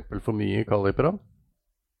stempel for mye i kalipera?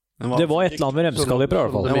 Det var et eller annet med remskalipera i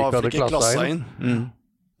hvert fall. Det var ikke klassa inn.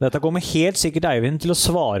 Dette kommer helt sikkert Eivind til å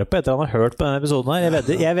svare på etter han har hørt på denne episoden her.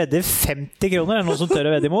 Jeg vedder 50 kroner. Er det noen som tør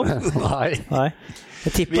å vedde imot? Nei.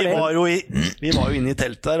 Jeg tipper det. Vi var jo inne i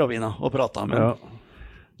teltet der og pratet med ham.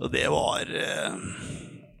 Og det var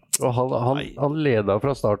Og han leda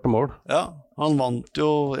fra start til mål. Ja, han vant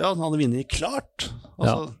jo. Ja, han hadde vunnet klart.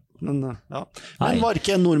 Altså, men var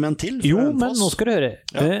ikke en nordmenn til? Jo, men nå skal du høre.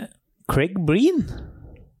 Craig Breen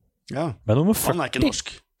ble nummer 40. Han ikke norsk.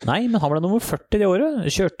 Nei, men han ble nummer 40 det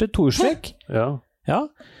året. Kjørte tohjulstrekk. Ja.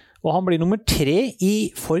 Og han blir nummer 3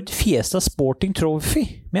 i Ford Fiesta Sporting Trophy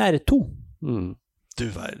med R2. Du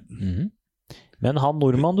verden. Men han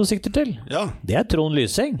nordmann du sikter til, det er Trond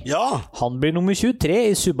Lyseng. Han blir nummer 23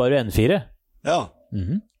 i Subaru N4.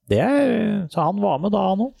 Så han var med da,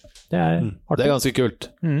 han også. Det er ganske kult.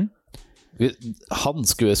 Han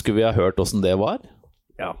skulle vi ha hørt hvordan det var?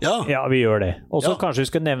 Ja, vi gjør det. Og så kanskje vi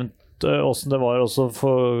skulle nevnt hvordan det var også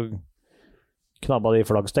for knabba de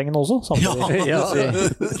flaggstengene også,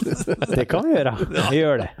 det kan vi gjøre. Vi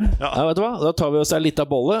gjør det. Vet du hva? Da tar vi oss en liten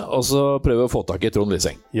bolle, og så prøver vi å få tak i Trond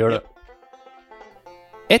Lyseng. Gjør det.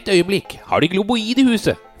 Et øyeblikk har de globoid i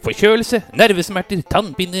huset. Forkjølelse, nervesmerter,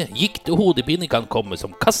 tannpine, gikt og hodepine kan komme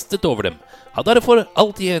som kastet over dem. Ha derfor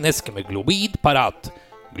alltid en eske med globoid parat.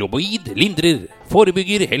 Globoid lindrer,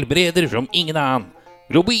 forebygger, helbreder som ingen annen.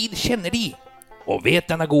 Globoid kjenner de, og vet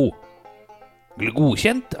den er god.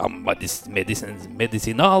 Godkjent av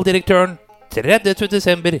medisinaldirektøren 30.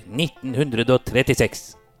 desember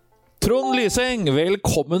 1936. Trond Lyseng,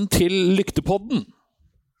 velkommen til Lyktepodden.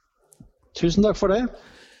 Tusen takk for det.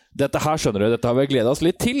 Dette her skjønner du, dette har vi gledet oss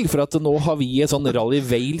litt til, for at nå har vi et sånn Rally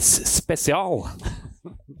Wales spesial.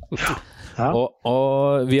 Og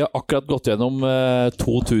vi har akkurat gått gjennom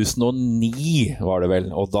 2009, var det vel,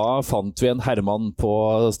 og da fant vi en herremann på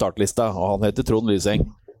startlista, og han heter Trond Lyseng.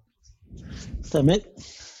 Stemmer.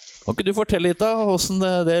 Kan ikke du fortelle litt da, hvordan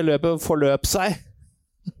det løpet forløp seg?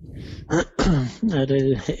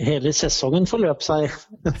 Hele sesongen forløp seg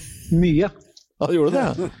mye. Ja, det gjorde det,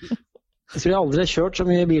 Jeg tror jeg aldri har kjørt så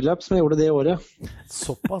mye billøp som jeg gjorde det året.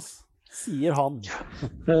 Såpass, sier han.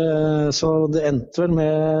 Så det endte vel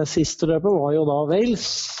med siste løpet var jo da Wales.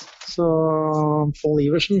 Så Paul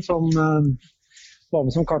Iversen som var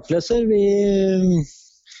med som kartleser, vi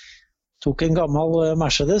tok en gammel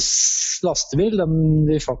Mercedes lastebil, den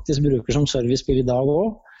vi faktisk bruker som servicebil i dag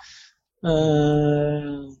også.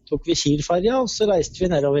 Tok vi Kiel-ferja, og så reiste vi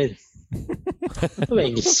nedover.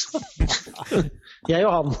 Wales. Jeg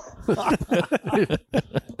og han.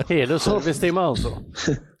 Hele servicetimen, altså.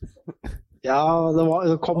 Ja,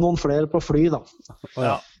 det kom noen flere på fly, da.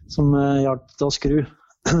 Som hjalp til å skru.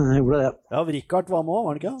 Jeg gjorde det. Ja, Richard var med også,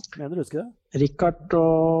 var det ikke? Mener du husker det? Richard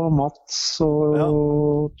og Mats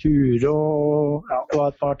og Ture og det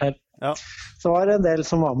var et par til. Så det var en del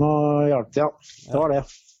som var med og hjalp, det var det.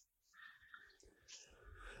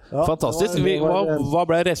 Fantastisk. Hva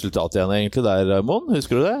ble resultatet igjen egentlig der, Raimond?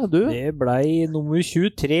 Husker du det? Du? Det ble nummer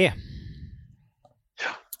 23.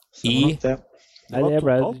 Det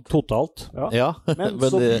ble totalt. Men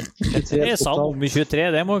jeg sa nummer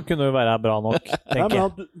 23, det må kunne være bra nok, tenker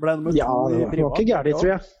jeg. Det var ikke gærlig,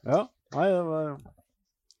 tror jeg.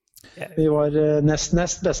 Vi var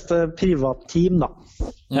nest beste privatteam, da.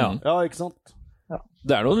 Ja, ikke sant?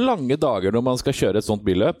 Det er noen lange dager når man skal kjøre et sånt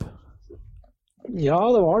billøp. Ja,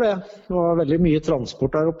 det var det. Det var veldig mye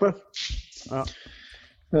transport der oppe.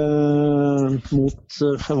 Mot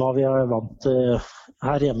hva vi er vant til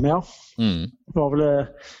her hjemme, Det var vel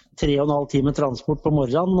 3,5 timer transport på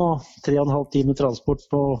morgenen og 3,5 timer transport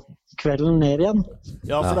på kvelden ned igjen.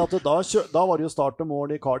 Ja, for at da var det jo start og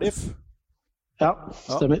mål i Cardiff. Ja,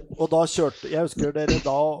 stemmer. Og da kjørte, jeg husker dere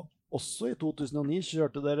da også i 2009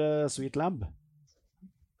 kjørte dere Sweet Lamb.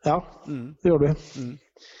 Ja, det gjorde vi.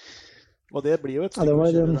 Og det blir jo et det var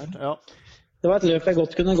et løp jeg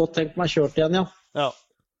godt tenkt meg kjørt igjen, Ja,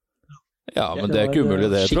 men det er ikke umulig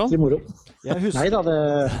det, Trond. Skikkelig moro. Nei da,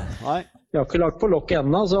 jeg har ikke lagt på lokket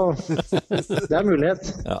ennå, så det er mulighet.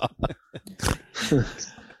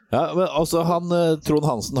 Men altså Trond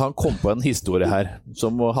Hansen, han kom på en historie her,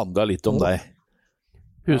 som handlet litt om deg.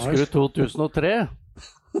 Husker du 2003?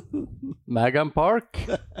 Magan Park?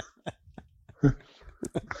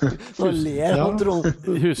 Så ler han, Trond.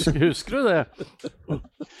 Husker du det?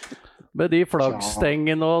 Med de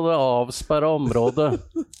flaggstengene og det avsperra området.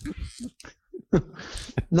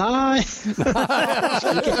 Nei! Jeg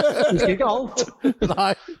husker ikke alt.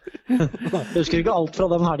 Jeg husker ikke alt fra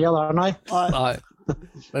den helgen der, nei.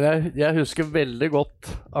 Men jeg husker veldig godt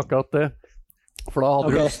akkurat det. For da hadde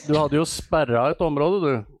du hadde jo sperra et område,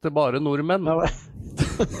 du, til bare nordmenn.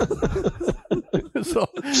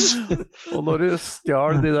 Og når du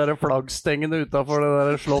stjal de der flaggstengene utenfor det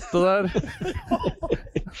der slottet der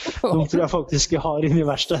De tror jeg faktisk jeg har inni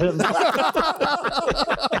verkstedet.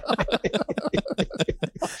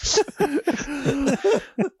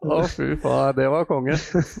 Å, fy faen, det var konge.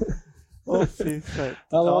 fy søren.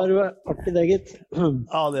 Ja, det var jo artig det, gitt.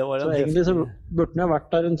 Ja, det var Så en egentlig så burde den ha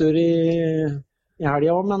vært der en tur i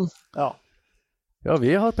helga òg, men Ja. Ja,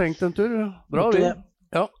 vi har tenkt en tur. Bra, vi.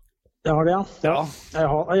 Ja. jeg har det, ja.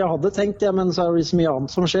 Jeg hadde tenkt det, men så er det så mye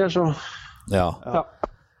annet som skjer, så Ja. ja.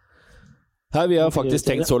 Her, vi har faktisk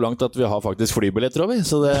tenkt så langt at vi har faktisk flybilletter over,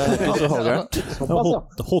 så det er ikke så halvgærent. Såpass, ja.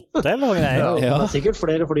 Hotell og greier. Det er sikkert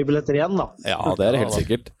flere flybilletter igjen, da. Ja, det er helt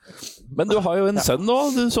sikkert. Men du har jo en sønn nå,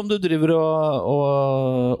 som du driver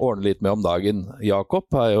og ordner litt med om dagen.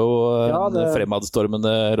 Jakob er jo en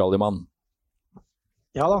fremadstormende rallymann.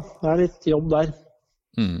 Ja da, det er litt jobb der.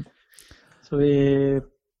 Så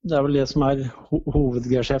det er vel det som er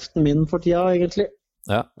hovedgeskjeften min for tida, egentlig.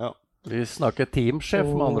 Ja. Vi snakker teamsjef,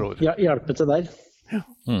 med andre ord. Ja, hjelpe til der.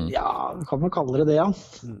 Ja, vi kan vel kalle det det, ja.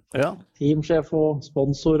 Ja. Teamsjef og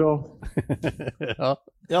sponsor og Ja.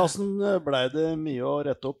 Ja, hvordan ble det mye å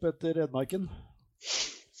rette opp etter Redmarken?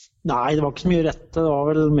 Nei, det var ikke så mye rette. Det var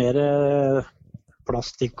vel mer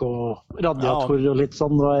plastikk og radiatorer og litt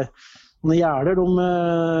sånn. Sånne gjerder, de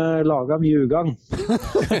laget mye ugagn.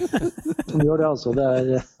 De gjør det, altså. Det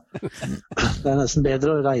er nesten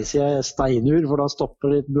bedre å reise i steinur, for da stopper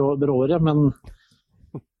litt bråere, men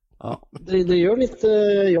det gjør litt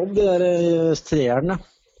jobb, de der treerne.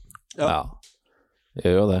 Ja, det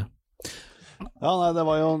gjør jo det. Ja, nei, det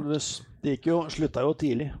var jo det slutta jo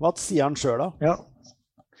tidlig. Hva sier han sjøl, da? Ja.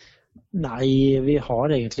 Nei, vi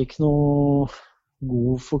har egentlig ikke noe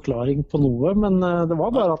god forklaring på noe, men det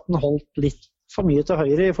var bare at den holdt litt for mye til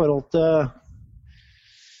høyre i forhold til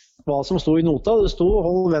hva som sto i nota. Det sto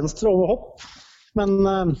hold venstre over hopp, men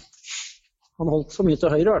han holdt for mye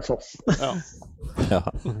til høyre i hvert fall. Ja.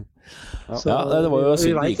 Så det var jo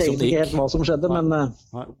vi vet egentlig ikke helt hva som skjedde, men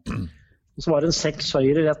så var det en 6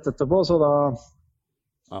 høyre rett etterpå, så da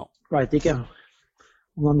vet jeg ikke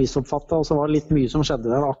om han misoppfattet, og så var det litt mye som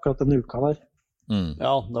skjedde der akkurat denne uka der.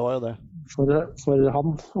 Ja, det var jo det. For han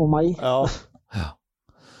og meg.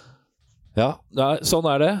 Ja, sånn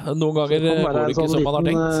er det. Noen ganger går det ikke som man har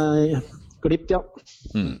tenkt. Glipp, ja.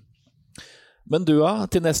 Men du,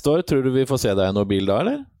 til neste år, tror du vi får se deg i noen bil da,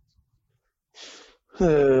 eller?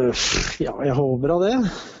 Ja, jeg håper av det.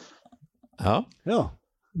 Ja.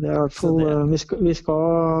 Det er i hvert fall, vi skal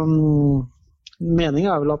meningen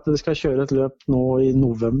er vel at vi skal kjøre et løp nå i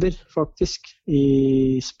november, faktisk,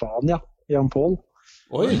 i Spania, i Ampol.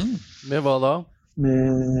 Oi, med hva da?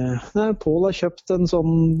 Pål har kjøpt en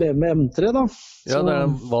sånn BMW M3 da. Ja, det er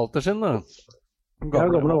Walter sin da.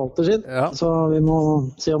 Gamle Walter sin, så vi må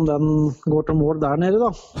se om den går til mål der nede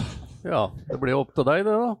da. Ja, det blir opp til deg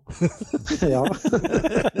det da. Ja.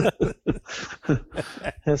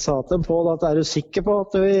 Jeg sa til en Pål at er du sikker på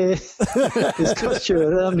at vi skal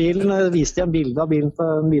kjøre den bilen? Jeg viste en bilde av bilen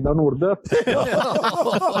til Vidar Nordbø.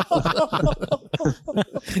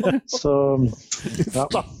 Så, ja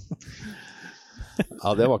da. Ja,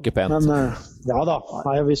 det var ikke pent. Men ja da,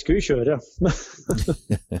 nei, vi skulle kjøre.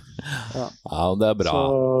 Ja, det er bra.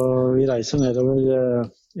 Så vi reiser nedover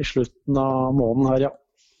i slutten av måneden her, ja.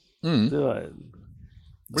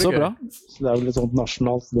 Så bra. Så det er jo litt sånt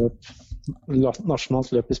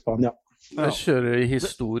nasjonalt løp i Spania. Jeg kjører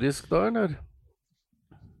historisk da, eller?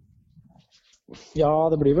 Ja,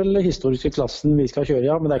 det blir vel historiske klassen vi skal kjøre,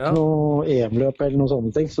 ja. Men det er ikke noe EM-løp eller noe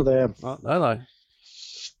sånne ting. Så det... Nei.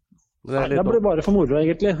 Det blir bare for moro,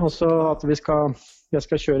 egentlig. Og så at jeg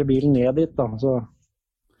skal kjøre bilen ned dit, da. Så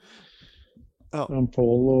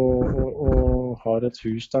Pål og har et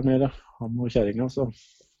hus der nede, han og kjerringa, så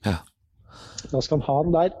da skal han ha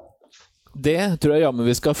den der. Det tror jeg jammen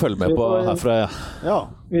vi skal følge med på herfra. Ja,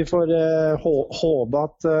 vi får håpe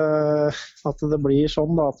at det blir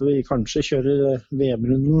sånn da, at vi kanskje kjører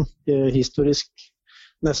VM-runden historisk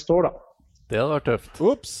neste år da. Det hadde vært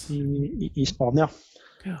tøft. I Spania.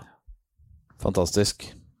 Fantastisk.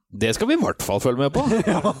 Det skal vi i hvert fall følge med på.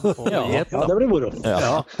 Ja, det blir moro.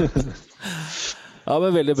 Ja,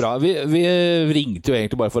 men veldig bra. Vi ringte jo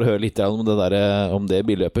egentlig bare for å høre litt om det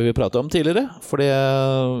billøpet vi pratet om tidligere. For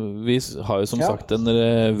vi har jo som sagt en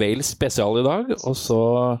Wales spesial i dag, og så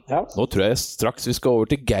nå tror jeg straks vi skal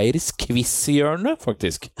over til Geirs quiz-hjørne,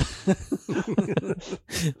 faktisk.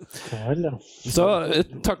 Så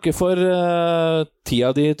takker for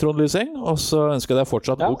tida di, Trond Lyseng, og så ønsker jeg deg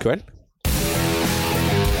fortsatt god kveld.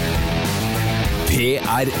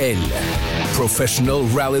 PRL, Professional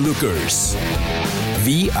Rally Lookers.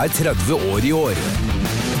 Vi er 30 år i år.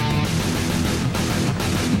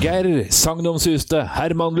 Geir sagnomsuste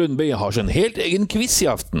Herman Lundby har sin helt egen quiz i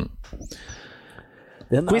aften.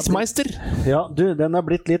 Quizmeister. Ja, den er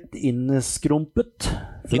blitt litt innskrumpet.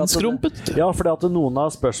 Innskrumpet? Ja, fordi at noen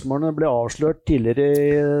av spørsmålene ble avslørt tidligere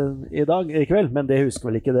i kveld, men det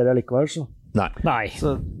husker vel ikke dere likevel, så. Nei.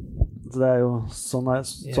 Så det er jo sånn er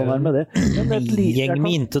med det. Men Gjeng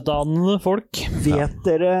med intetanende folk. Vet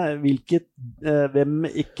dere hvem,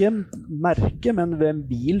 ikke merke, men hvem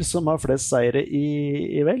bil som har flest seire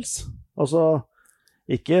i Wales? Altså,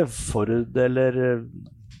 ikke Ford eller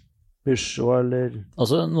Peugeot eller...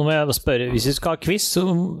 Altså, nå må jeg spørre, hvis vi skal ha quiz, så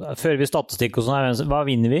fører vi statistikk og sånn her, hva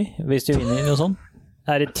vinner vi hvis vi vinner noe sånt?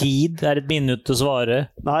 Er det tid? Er det et minutt til å svare?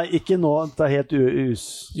 Nei, ikke nå. Det er helt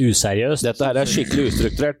useriøst. Dette her er skikkelig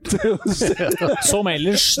ustrukturert. Som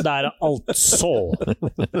ellers, det er altså.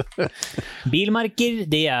 Bilmerker,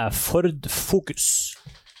 det er Ford Focus.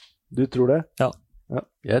 Du tror det? Ja.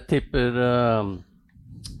 Jeg tipper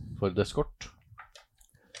Ford Escort.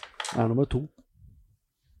 Er nummer 2.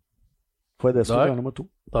 Ford Escort er nummer 2.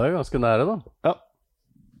 Da er jeg ganske nære, da.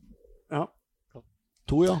 Ja.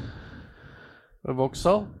 2, ja.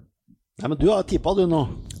 Vauxhall. Nei, men du har tippet du nå.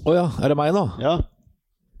 Åja, er det meg nå? Ja.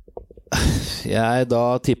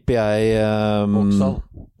 Da tipper jeg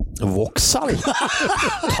Vauxhall.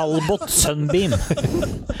 Talbot Sunbeam.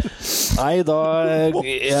 Nei,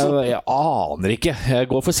 jeg aner ikke. Jeg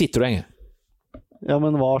går for Citroën. Ja,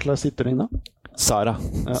 men hva slags Citroën da? Sara.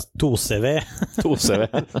 2CV. 2CV.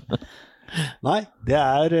 Nei, det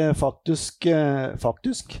er faktisk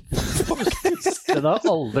Den har jeg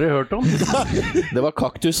aldri hørt om. Det var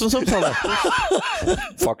kaktusen som sa det.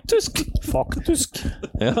 Faktisk.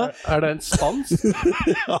 Ja. Er det en stans?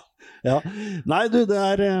 Ja. Nei, du, det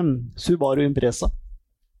er Subaru Impreza.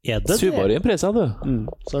 Er det Subaru Impreza, du.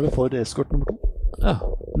 Så er det Ford Escort nummer 2. Ja.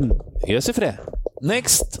 Gjøs i fred.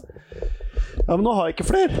 Next. Ja, men nå har jeg ikke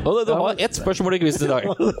flere. Du har ett spørsmål i quizen i dag.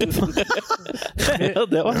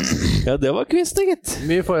 Det var quizen, gitt.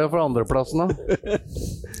 Mye får jeg for andreplassen, da.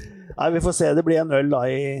 Nei, vi får se. Det blir en øl da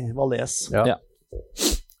i Valais. Ja.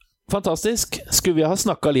 Fantastisk. Skulle vi ha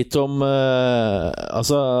snakket litt om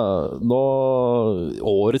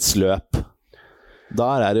årets løp?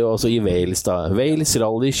 Der er det jo altså i Wales da. Wales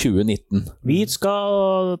Rally 2019. Vi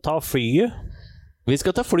skal ta flyet. Vi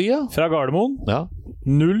skal ta flyet. Fra Gardermoen. Ja.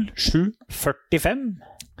 07:45.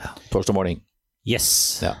 Torsdag morgen.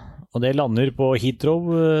 Yes. Ja. Og det lander på Heathrow.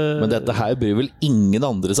 Men dette her bryr vel ingen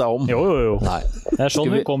andre seg om? Jo. Nei. Det er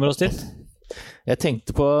sånn vi kommer oss dit. Jeg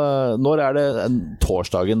tenkte på, når er det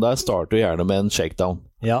torsdagen? Der starter du gjerne med en shakedown.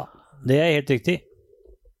 Ja, det er helt riktig.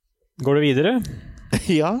 Går du videre?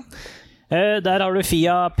 Ja. Der har du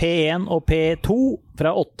FIA P1 og P2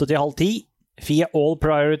 fra 8 til halv 10. FIA All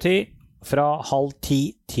Priority fra halv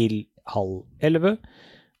 10 til halv 11.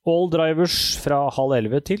 All Drivers fra halv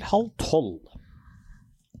 11 til halv 12.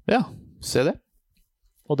 Ja, se det.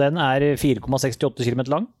 Og den er 4,68 km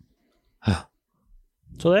lang. Ja.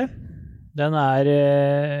 Så det. Den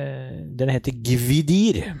heter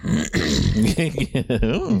Gvidir.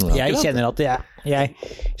 Jeg kjenner at jeg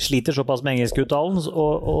sliter såpass med engelskuttalen,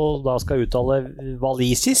 og da skal jeg uttale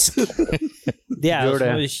walisisk. Det er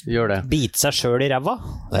Gjør det. Bite seg selv i ræva.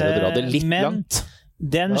 Det er å dra det litt langt.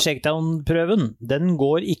 Den shakedown-prøven, den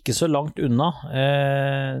går ikke så langt unna.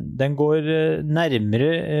 Den går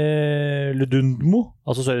nærmere Ludundmo,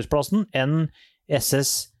 altså serviceplassen, enn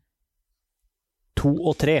SS 2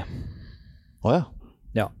 og 3. Åja.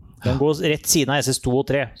 Ja, den går rett siden av SS 2 og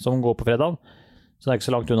 3, som går på fredagen. Så det er ikke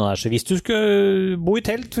så langt unna der. Så hvis du skal bo i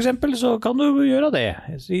telt, for eksempel, så kan du gjøre det.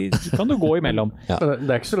 Så kan du gå imellom. Ja. Det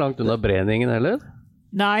er ikke så langt unna Breningen heller?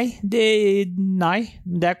 Nei, det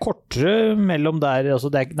er kortere mellom der.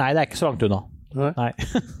 Altså det er ikke så langt unna. Nei.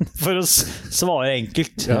 For å svare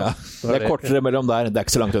enkelt. Ja. Det er kortere mellom der, det er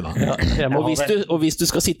ikke så langt unna. Ja. Og hvis du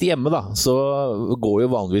skal sitte hjemme da, så går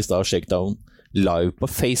jo vanligvis da shakedown live på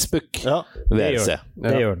Facebook. Ja, VRC.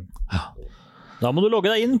 Det gjør den. Ja. Da må du logge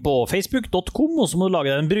deg inn på facebook.com, og så må du lage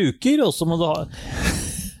deg en bruker, og så må du ha...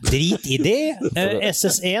 Drit i det.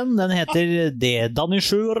 SS1, den heter The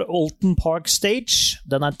Danishur Alton Park Stage.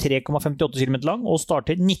 Den er 3,58 km lang, og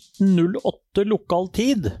starter 19.08 lokal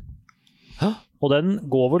tid. Hæ? Og den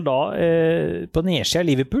går vel da på nedsiden av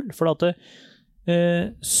Liverpool, for at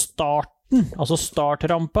starten, altså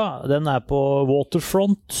startrampa, den er på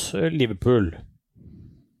Waterfront Liverpool.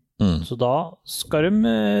 Så da skal de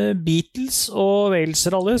Beatles og Wales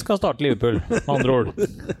Rally skal starte Liverpool, med andre ord.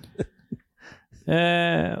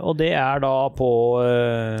 Og det er da på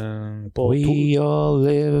We all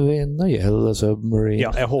live in a yellow submarine.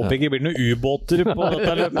 Ja, jeg håper ikke det blir noen ubåter på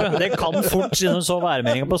dette løpet. Det kan fort, siden så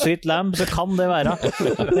værmeldingen på Sweet Lamb, så kan det være.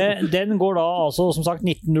 Den går da altså, som sagt,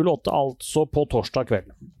 19.08, altså på torsdag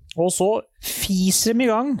kveld. Og så fiser de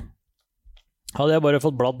i gang Hadde jeg bare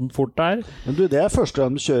fått bladd fort der. Men du, det er første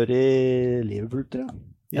gang du kjører i Liverpool, tror jeg.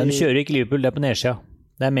 Ja, du kjører ikke Liverpool, det er på nedsida.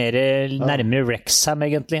 Det er mer nærmere Wrexham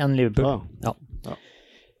egentlig enn Liverpool. Ja.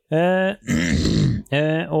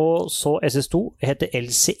 Og så SS2 heter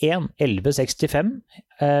LC1 1165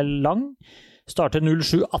 lang. Starter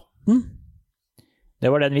 0718. Det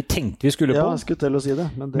var den vi tenkte vi skulle på. Ja, jeg skulle til å si det.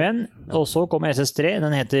 Men og så kommer SS3,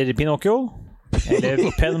 den heter Pinocchio. Eller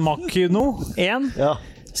Penmacchino 1. Ja.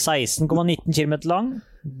 16,19 km lang,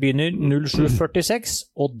 begynner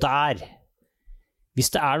 0746, og der, hvis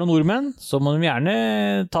det er noen nordmenn, så må de gjerne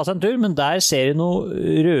ta seg en tur, men der ser de noe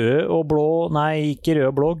røde og blå, nei, ikke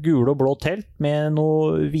røde og blå, gule og blå telt, med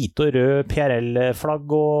noe hvite og røde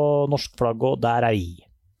PRL-flagg og norsk flagg, og der er vi.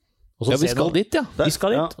 Ja, vi skal dit, ja. Vi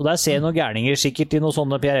skal dit, og der ser jeg noen gærninger sikkert i noen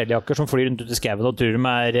sånne PRL-jakker som flyr rundt ut i skaven og tror de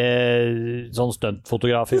er sånn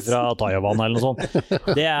stuntfotografer fra Taiwan eller noe sånt.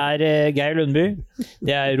 Det er Geir Lundby,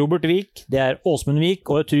 det er Robert Vik, det er Åsmund Vik,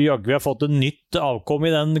 og jeg tror jaggu vi har fått en nytt avkom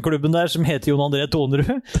i den klubben der som heter Jon André Tonerud.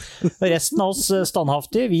 Og resten av oss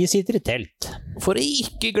standhaftige, vi sitter i telt. For å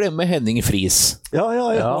ikke glemme Henning Friis. Ja,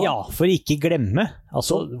 for ikke glemme.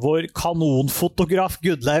 Altså, vår kanonfotograf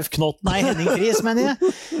Gudleif Knott, nei, Henning Friis, mener jeg.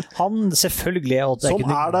 Han selvfølgelig som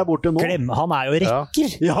er der borte nå. Glemme, han er jo rekker.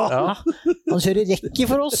 Ja. Han kjører rekker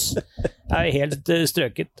for oss. Det er jo helt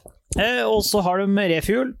strøket. Og så har de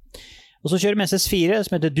refuel. Og så kjører de SS4,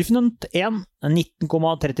 som heter Dyfnant 1,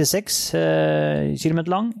 19,36 km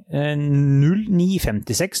lang.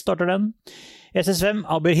 0956 starter den. SS5,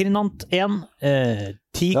 Aberhirnant 1,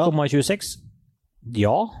 10,26.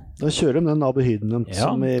 Ja. Da kjører de den Aberhirnant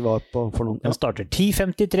som vi var på for noen. Den starter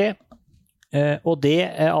 10,53. Og det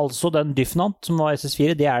er altså den Dyfnant som var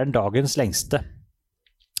SS4, det er den dagens lengste.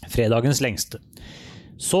 Fredagens lengste.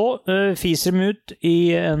 Så fiser de ut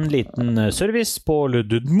i en liten service på Le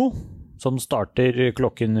Dudmo, som starter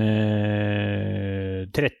klokken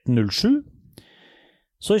 13.07.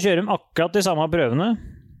 Så kjører de akkurat de samme prøvene,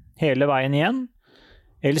 hele veien igjen.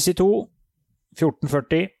 LC2,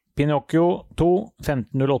 1440, Pinocchio 2,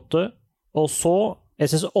 1508, og så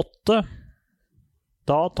SS8.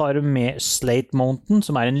 Da tar de med Slate Mountain,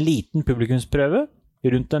 som er en liten publikumsprøve,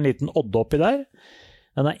 rundt en liten odde oppi der.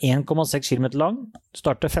 Den er 1,6 km lang,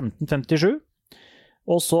 starter 1557.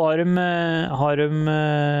 Og så har de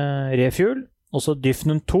refuel, og så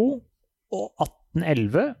Dyfnum 2 og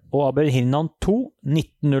 1811, og Aberhirnant 2,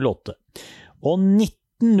 1908. Og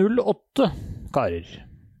 1908, karer,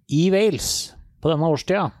 i Wales, på denne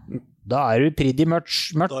årstida, da er det pretty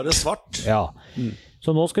much mørkt. Da er det svart. Ja. Så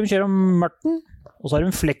nå skal vi kjøre om mørten, og så har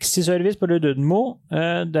de Flexi-service på Lududmo,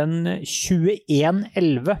 den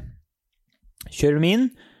 2111. Kjører vi inn,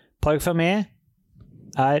 Parc Fermé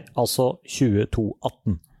er altså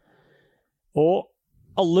 2218. Og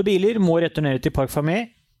alle biler må returnere til Parc Fermé,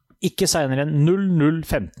 ikke senere enn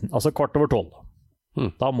 0015, altså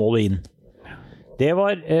 12:15. Da må du inn. Det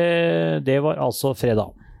var altså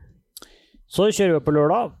fredag. Så kjører vi på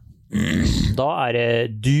lørdag. Da er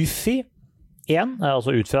det Dufy 1,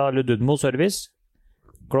 altså ut fra Lududmo service.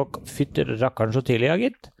 Klokk fytter rakkeren så tidlig, ja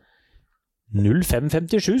gitt.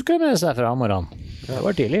 05.57 skal vi med seg fra morgenen. Det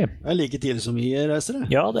var tidlig. Det er like tidlig som vi reiser det.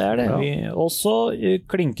 Ja, det er det. Ja. Og så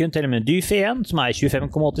klinker hun til med Dufy 1, som er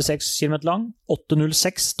 25,86 km lang.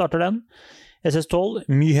 8.06 starter den.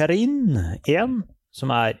 SS12 Myherin 1,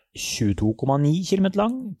 som er 22,9 km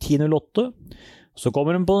lang. 10.08. Så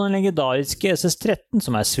kommer hun på den legendariske SS13,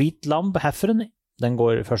 som er Sweet Lamb Hafferen. Den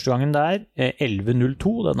går første gangen der.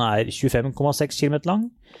 11.02. Den er 25,6 km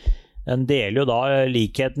lang. Den deler jo da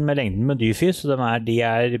likheten med lengden med Dufy, så de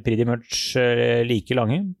er pretty much like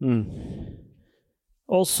lange.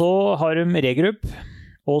 Og så har de regrupp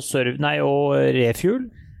og refuel.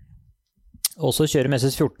 Og så kjører de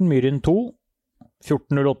SS14 Myrin 2,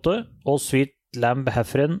 14.08, og Sweet Lamb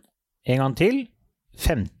Hafferen en gang til,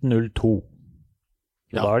 15.02.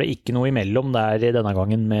 Da er det ikke noe imellom der denne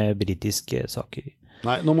gangen med britiske saker.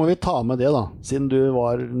 Nei, nå må vi ta med det da, siden du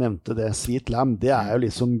nevnte det. Sweet Lamb, det er jo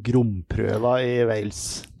liksom gromprøva i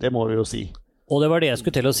Wales, det må vi jo si. Og det var det jeg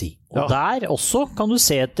skulle til å si. Og der også kan du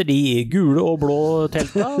se etter de gule og blå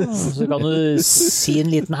telta, så kan du si en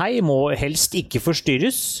liten hei, må helst ikke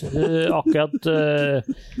forstyrres, akkurat...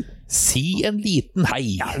 Si en liten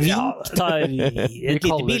hei. Vink,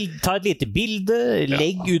 ta et lite bilde,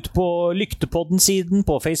 legg ut på Lyktepodden-siden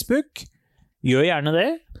på Facebook, gjør gjerne det.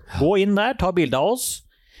 Gå inn der, ta bilde av oss,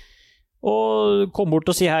 og kom bort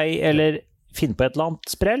og si hei, eller finn på et eller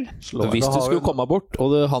annet sprell. Hvis du skulle komme bort,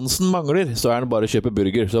 og Hansen mangler, så er det bare å kjøpe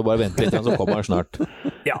burger, så bare vent litt, så kommer han snart.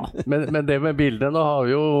 Ja, men det med bildene, da har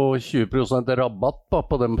vi jo 20% rabatt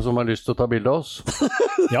på dem som har lyst til å ta bilde av oss.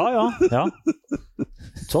 Ja.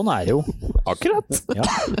 Sånn det jo. Akkurat. Ja.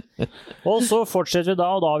 Og så fortsetter vi da,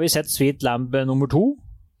 og da har vi sett Sweet Lamb nummer 2.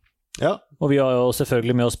 Ja. Og vi har jo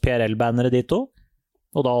selvfølgelig med oss PRL-bannere dit også.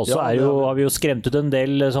 Og da også har vi jo skremt ut en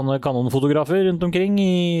del sånne kanonfotografer rundt omkring,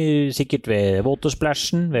 sikkert ved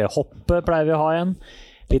Watersplashen, ved Hoppe pleier vi å ha en,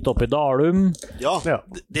 litt oppe i Dalum. Ja,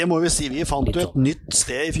 det må vi si. Vi fant jo et nytt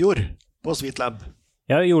sted i fjor, på Sweet Lab.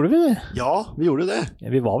 Ja, gjorde vi det? Ja, vi gjorde det.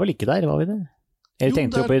 Ja, vi var vel ikke der, var vi det? Eller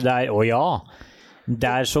tenkte vi på der,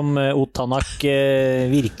 der som Otanak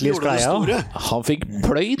virkelig skleia. Han fikk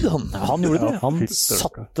pløyd, han. Han gjorde det. Han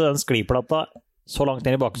satte den skliplata så langt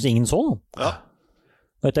ned i bakken så ingen så den. Ja.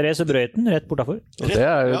 Og etter det så brøt den rett bortafor. Det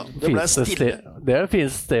er jo det fineste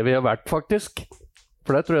sted vi har vært, faktisk.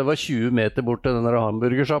 For der tror jeg det var 20 meter bort til den der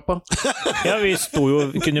hamburgersjappa. Ja, vi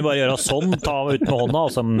kunne jo bare gjøre sånn, ta ut med hånda,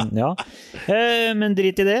 altså, ja. Men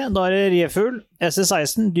drit i det, da er det Refugl,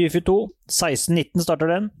 SS16, Dyfi 2, 1619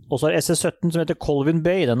 starter den, og så er SS17 som heter Colvin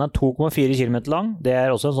Bay, den er 2,4 km lang, det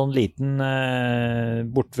er også en sånn liten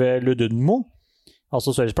bort ved Ludundmo,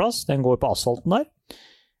 altså serviceplass, den går på asfalten der.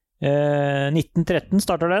 1913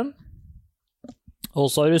 starter den, og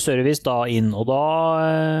så har du service da inn, og da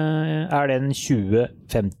er den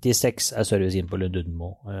 2056 er service inn på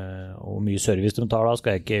Lundudmo. Og hvor mye service de tar da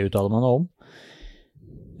skal jeg ikke uttale meg noe om.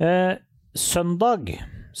 Søndag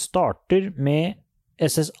starter med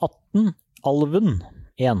SS18 Alven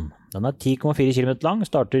 1. Den er 10,4 km lang,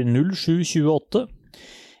 starter 0728.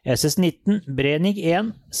 SS19 Brenig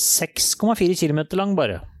 1, 6,4 km lang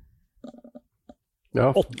bare.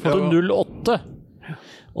 Ja. 808.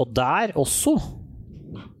 Og der også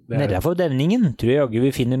nede for Devningen tror jeg jaggu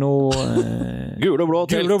vi finner noe Gul og blå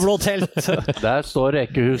telt. Der står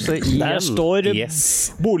rekehuset igjen. Der står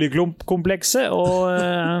boligkomplekset, og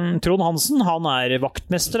Trond Hansen, han er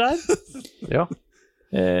vaktmester der. Ja.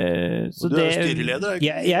 Så du er styreleder?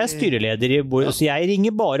 Jeg er styreleder i bordet, så jeg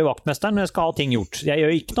ringer bare vaktmesteren når jeg skal ha ting gjort. Jeg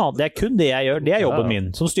gjør ikke noe annet, det er kun det jeg gjør, det er jobben min.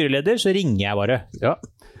 Som styreleder så ringer jeg bare. Ja.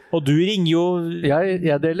 Og du ringer jo...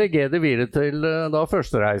 Jeg delegerer videre til da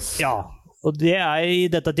første reis. Ja, og det er i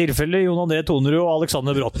dette tilfellet Jon André Tonerud og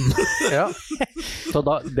Alexander Bråten. Ja, så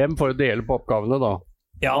da, dem får jo dele på oppgavene da.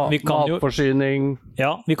 Ja, vi kan jo... Matforsyning.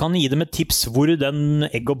 Ja, vi kan gi dem et tips hvor den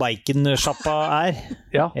egg- og bacon-sjappa er.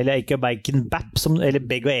 Ja. Eller egg og bacon-bap, eller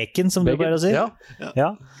begg og eken, som du bare sier.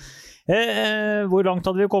 Ja. Hvor langt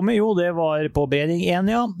hadde vi kommet? Jo, det var på Brening 1,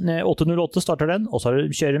 ja. 808 starter den, og så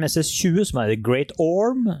kjører de SS20, som er Great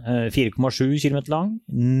Orm, 4,7 km lang.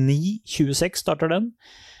 926 starter den.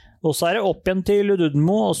 Og så er det opp igjen til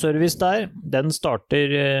Lududmo og service der. Den starter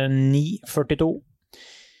 942.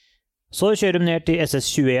 Så kjører de ned til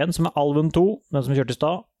SS21, som er Alven 2, den som kjørte i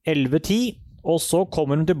stad, 1110. Og så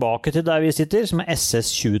kommer de tilbake til der vi sitter, som er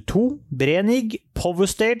SS22, Brenig, Power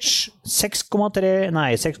Stage,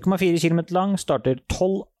 6,4 km lang, starter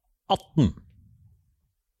 1218.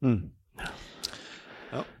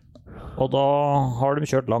 Ja. Og da har de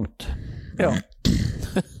kjørt langt. Ja.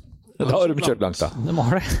 Da har de kjørt langt, da. De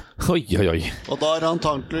har det. Oi. Og da er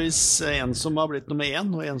antakeligvis en som har blitt nummer 1,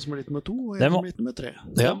 og en som har blitt nummer 2, og en som har blitt nummer 3.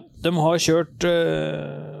 Ja. De har kjørt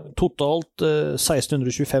totalt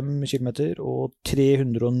 1625 km og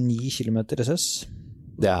 309 km SS.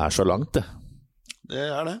 Det er så langt, det. Det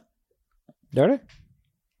er det. Det er det.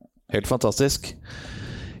 Helt fantastisk.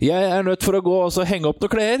 Jeg er nødt for å gå og så henge opp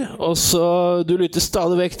noen klær, og så du lytter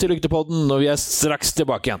stadig vekk til Lyktepodden, og vi er straks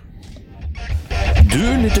tilbake igjen. Du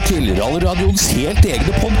lytter til Rallradioens helt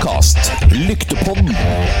egne podcast, Lyktepodden.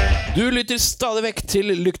 Du lytter stadig vekk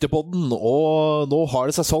til Lyktepodden, og nå har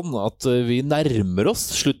det seg sånn at vi nærmer oss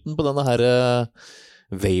slutten på denne her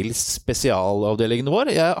Wales spesialavdelingen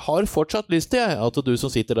vår. Jeg har fortsatt lyst til at du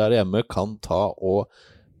som sitter der hjemme kan ta og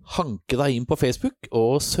hanke deg inn på Facebook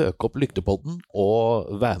og søke opp Lyktepodden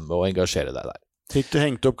og være med og engasjere deg der. Fikk du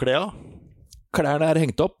hengt opp klærne? Klærne er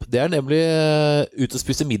hengt opp. Det er nemlig ut å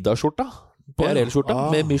spise middagsskjorta. PRL-skjorta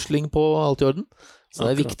med Michelin på alt i orden. Så det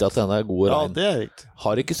er viktig at den er god og rein. Ja, det er viktig.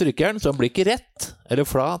 Har ikke strykjern, så den blir ikke rett, eller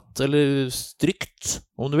flat, eller strykt,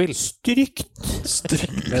 om du vil.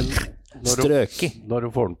 Men Strøki. Når du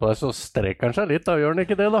får den på deg, så streker den seg litt, da gjør den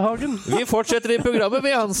ikke det da, Hagen? Vi fortsetter i programmet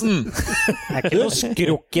med Hansen. Det er ikke noe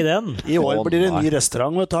skrukk i den. I år blir det en ny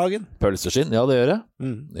restaurant med Hagen. Pølseskinn, ja det gjør jeg.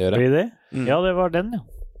 Det gjør jeg. Blir det? Ja, det var den, ja.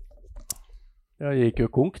 Jeg gikk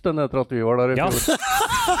jo konk den etter at vi var der i fjor.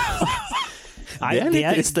 Nei, det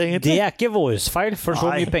er ikke våres feil, for så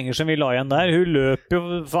mye penger som vi la igjen der. Hun løp jo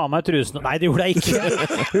faen meg trusene. Nei, det gjorde jeg ikke.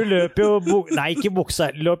 Hun løp jo, ikke buksa,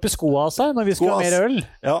 løp jo skoa av seg når vi skulle ha mer øl.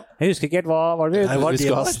 Ja. Jeg husker ikke helt hva det vi... Vi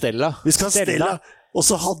skal ha Stella. Vi skal ha Stella. Og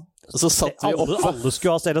så Så satt vi oppe. Alle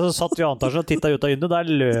skulle ha stelle, så satt vi i antasjen og tittet ut av vinduet. Der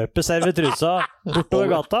løper servitrusa bortover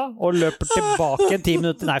gata og løper tilbake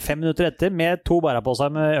 5 minutter etter med 2 bærer på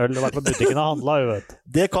seg med øl og vært på butikken og handlet.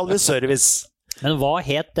 Det kaller vi service. Men hva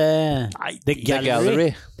het det? The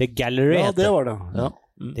Gallery. The Gallery Ja, het det var det. Ja.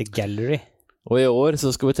 The Gallery. Og i år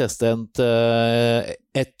så skal vi teste et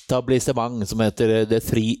etablissement som heter The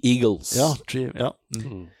Three Eagles. Ja.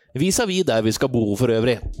 Vis-à-vis der vi skal bo for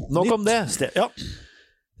øvrig. Nok om det. Ja.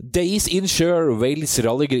 Days Insure Wales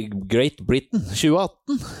Rally Great Britain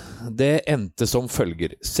 2018. Det endte som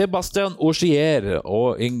følger. Sebastian Ogier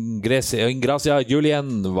og Ingracia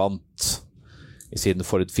Julien vant i sin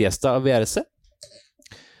Ford Fiesta VRC.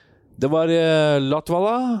 Det var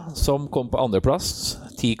Latvala som kom på andreplass,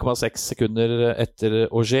 10,6 sekunder etter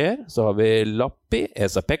Ogier. Så har vi Lappi,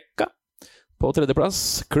 Esa-Pekka på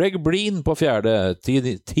tredjeplass, Craig Breen på fjerde,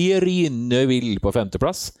 Thierry Neuville på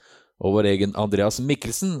femteplass, og vår egen Andreas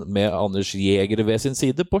Mikkelsen med Anders Jæger ved sin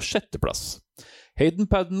side på sjetteplass. Hayden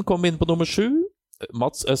Padden kom inn på nummer 7,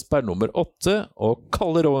 Mats Østberg nummer 8, og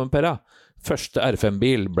Kalle Rovenpera, første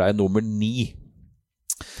R5-bil, ble nummer 9.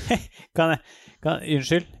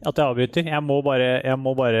 Unnskyld at jeg avbryter. Jeg må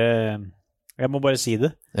bare si det.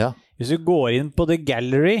 Ja. Hvis du går inn på The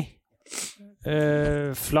Gallery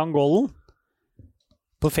Flangollen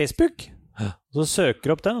på Facebook, så søker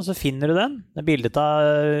du opp den, og så finner du den. Det er bildet av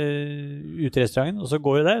uterestauranten, og så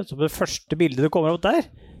går du der. Så på det første bildet du kommer opp der.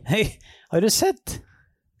 Hei, har du sett?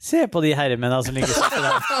 Se på de herremennene som ligger sånn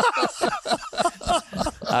der.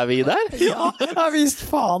 Er vi der? Ja, visst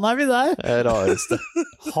faen er vi der. Det rareste.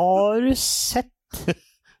 Har du sett?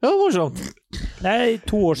 Ja, morsomt. Det er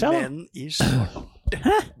 2 år siden, da. Men i svart.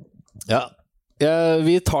 Ja.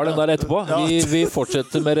 Vi tar den der etterpå. Vi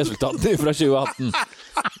fortsetter med resultatene fra 2018.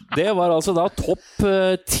 Det var altså da topp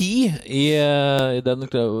 10 i den.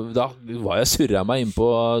 Da var jeg surret meg inn på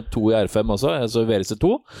 2 i R5 også, altså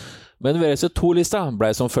VRC2. Men VRC2-lista ble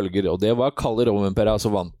som følger, og det var Kalle Rovenpera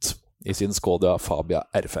som vant i sin Skoda Fabia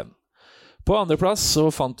R5. På andreplass så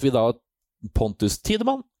fant vi da Pontus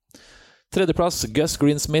Tidemann. Tredjeplass Gus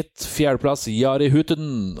Greensmith. Fjerdeplass Jari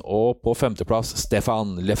Huten. Og på femteplass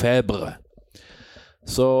Stefan Lefebvre.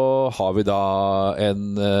 Så har vi da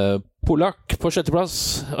en polakk på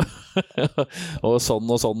sjetteplass. og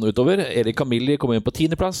sånn utover. Erik Camilli kom inn på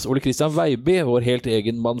 10. plass. Ole Kristian Veiby, vår helt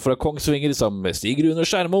egen mann fra Kongsvinger, sammen med Stig Rune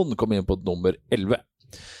Skjermoen, kom inn på nummer 11.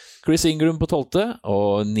 Chris Ingram på 12.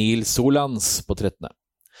 og Neil Solans på 13.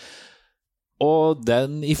 Og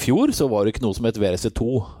den i fjor så var det ikke noe som het VRC2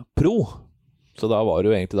 Pro. Så da var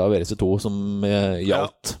det jo egentlig da VRC2 som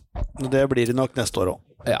gjaldt. Ja, det blir det nok neste år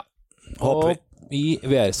også. Ja. Og i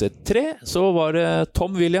VRC3 så var det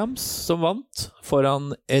Tom Williams som vant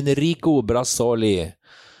foran Enrico Brassoli.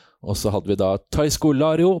 Og så hadde vi da Taisko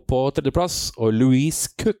Lario på 3. plass og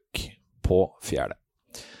Louise Cook på 4.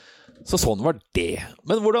 Så sånn var det.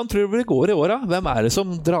 Men hvordan tror du det går i år da? Hvem er det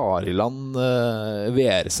som drar i land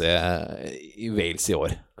VRC i Wales i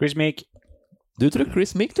år? Chris Meek. Du tror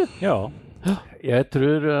Chris Meek, du? Ja. Jeg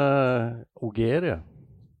tror Ogier, ja.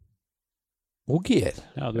 Ogier?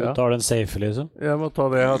 Ja, du tar den safe, liksom. Jeg må ta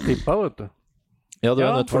det jeg har tippet, vet du. Ja, du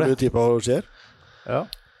er nødt for Har det. du tippet hva skjer? Ja.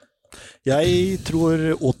 Jeg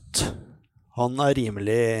tror Ott. Han er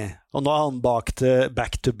rimelig. Og nå er han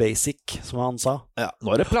back to basic, som han sa. Ja,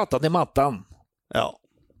 nå er det platan i matan. Ja.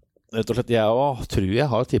 Rett og slett, jeg også tror jeg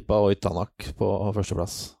har tippet Oit Tanak på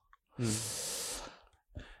førsteplass.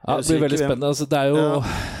 Ja, det blir veldig spennende. Altså, det er jo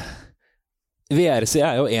VRC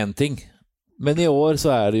er jo én ting, men i år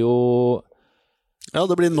så er det jo Ja,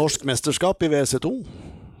 det blir norsk mesterskap i VRC2.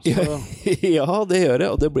 Ja, det gjør det,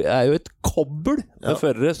 og det er jo et kobbel med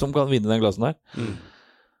førere som kan vinne den klassen her.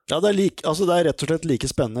 Ja, det er rett og slett like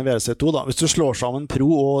spennende VRC2 da. Hvis du slår sammen Pro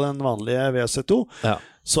og den vanlige VRC2,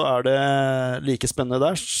 så er det like spennende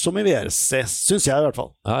der som i VRC, synes jeg i hvert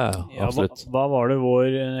fall. Ja, absolutt. Hva var det vår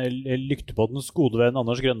lyktepodens gode venn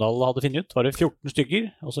Anders Grøndal hadde funnet ut? Var det 14 stykker,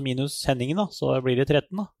 også minus Henningen da, så blir det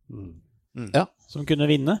 13 da. Ja. Som kunne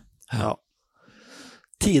vinne. Ja.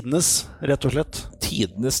 Tidenes, rett og slett.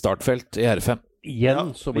 Tidenes startfelt i R5.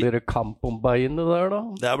 Igjen så blir det kamp om beinet der da.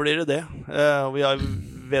 Der blir det. Vi har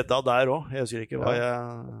vedda der også. Jeg husker ikke hva jeg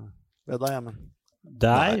vedda, men...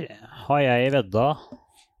 Der har jeg vedda.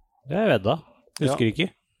 Det har jeg vedda. Husker ikke.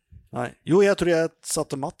 Nei. Jo, jeg tror jeg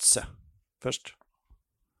satte Mats, først.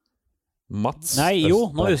 Mats? Nei, jo,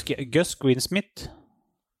 nå husker jeg. Gus Greensmith.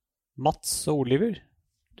 Mats og Oliver,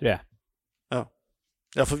 tror jeg.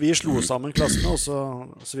 Ja, for vi slo sammen klassene,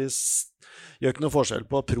 så vi gjør ikke noe forskjell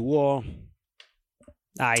på Pro og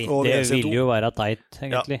Nei, og det VRC2. vil jo være teit,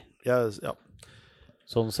 egentlig. Ja.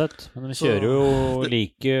 sånn sett. Men de kjører jo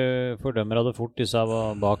like fordømmer av det fort disse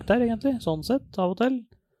bak der, egentlig. Sånn sett, av og til.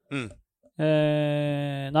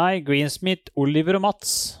 Nei, Greensmith, Oliver og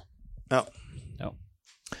Mats. Ja.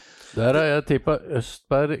 Der har jeg tippet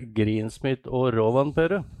Østberg, Greensmith og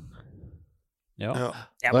Rovanperä. Ja.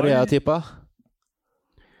 Hva er det jeg tippet?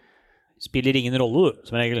 Spiller ingen rolle, du,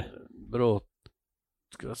 som regel. Brått.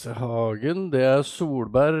 Skal vi se, Hagen, det er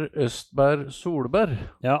Solberg, Østberg, Solberg.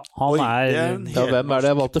 Ja, han Oi, er det er en Ja, hvem er det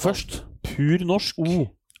jeg valgte først? pur norsk.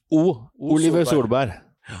 Oliver Solberg.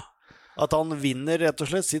 At han vinner rett og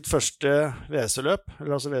slett sitt første WC-løp,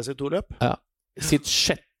 eller altså WC2-løp. Ja. Sitt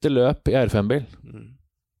 6. løp i R5-bil.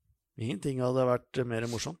 Ingenting hadde vært mer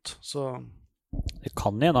morsomt, så... Det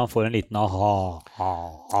kan igjen, han får en liten Ja,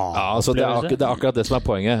 altså det er akkurat det som er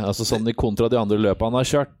poenget. Altså sånn i kontra de andre løpene han har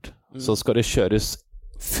kjørt, så skal det kjøres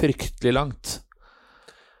fryktelig langt.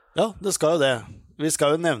 Ja, det skal jo det. Vi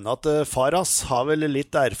skal jo nevne at Faras har vel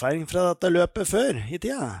litt erfaring fra dette løpet før i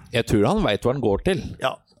tida. Jeg tror han vet hva han går til.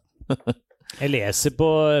 Ja. Jeg leser på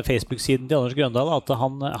Facebook-siden til Anders Grøndal at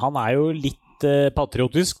han er jo litt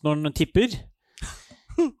patriotisk når han tipper.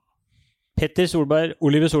 Petter Solberg,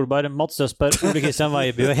 Oliver Solberg, Mats Østberg, Ole Kristian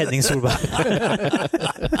Veiby og Henning Solberg.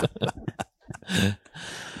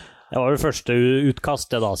 Det var det første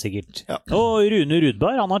utkastet da, sikkert. Ja. Og Rune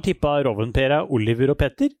Rudberg, han har tippet Rovanperä, Oliver og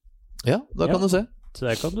Petter. Ja, da kan du se. Så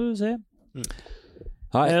der kan du se.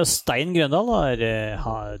 Nei. Stein Grøndal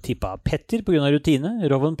har tippet Petter på grunn av rutine.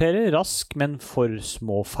 Rovanperä, rask, men for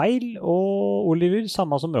små feil. Og Oliver,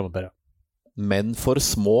 samme som Rovanperä. Men for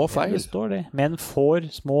små feil. Det står det. Men for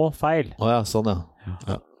små feil. Åja, sånn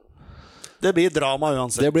ja. Det blir drama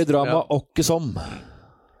uansett. Det blir drama åkke som.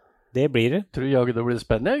 Det blir det. Tror jeg det blir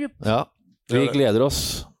spennende, gitt. Ja, vi gleder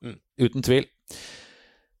oss. Uten tvil.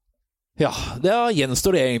 Ja, da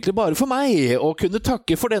gjenstår det egentlig bare for meg å kunne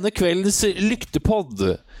takke for denne kveldens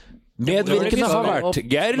lyktepodd. Medvirkende har vært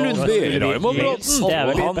Geir Lundby, Raymond Bråten,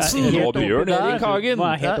 Pål Hansen og Bjørn Erik Hagen.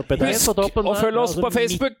 Husk å følge oss på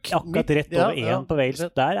Facebook. Akkurat rett over 1 på Wales.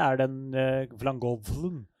 Der er den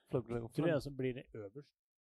Flangolfen. Tror jeg som blir det øverst.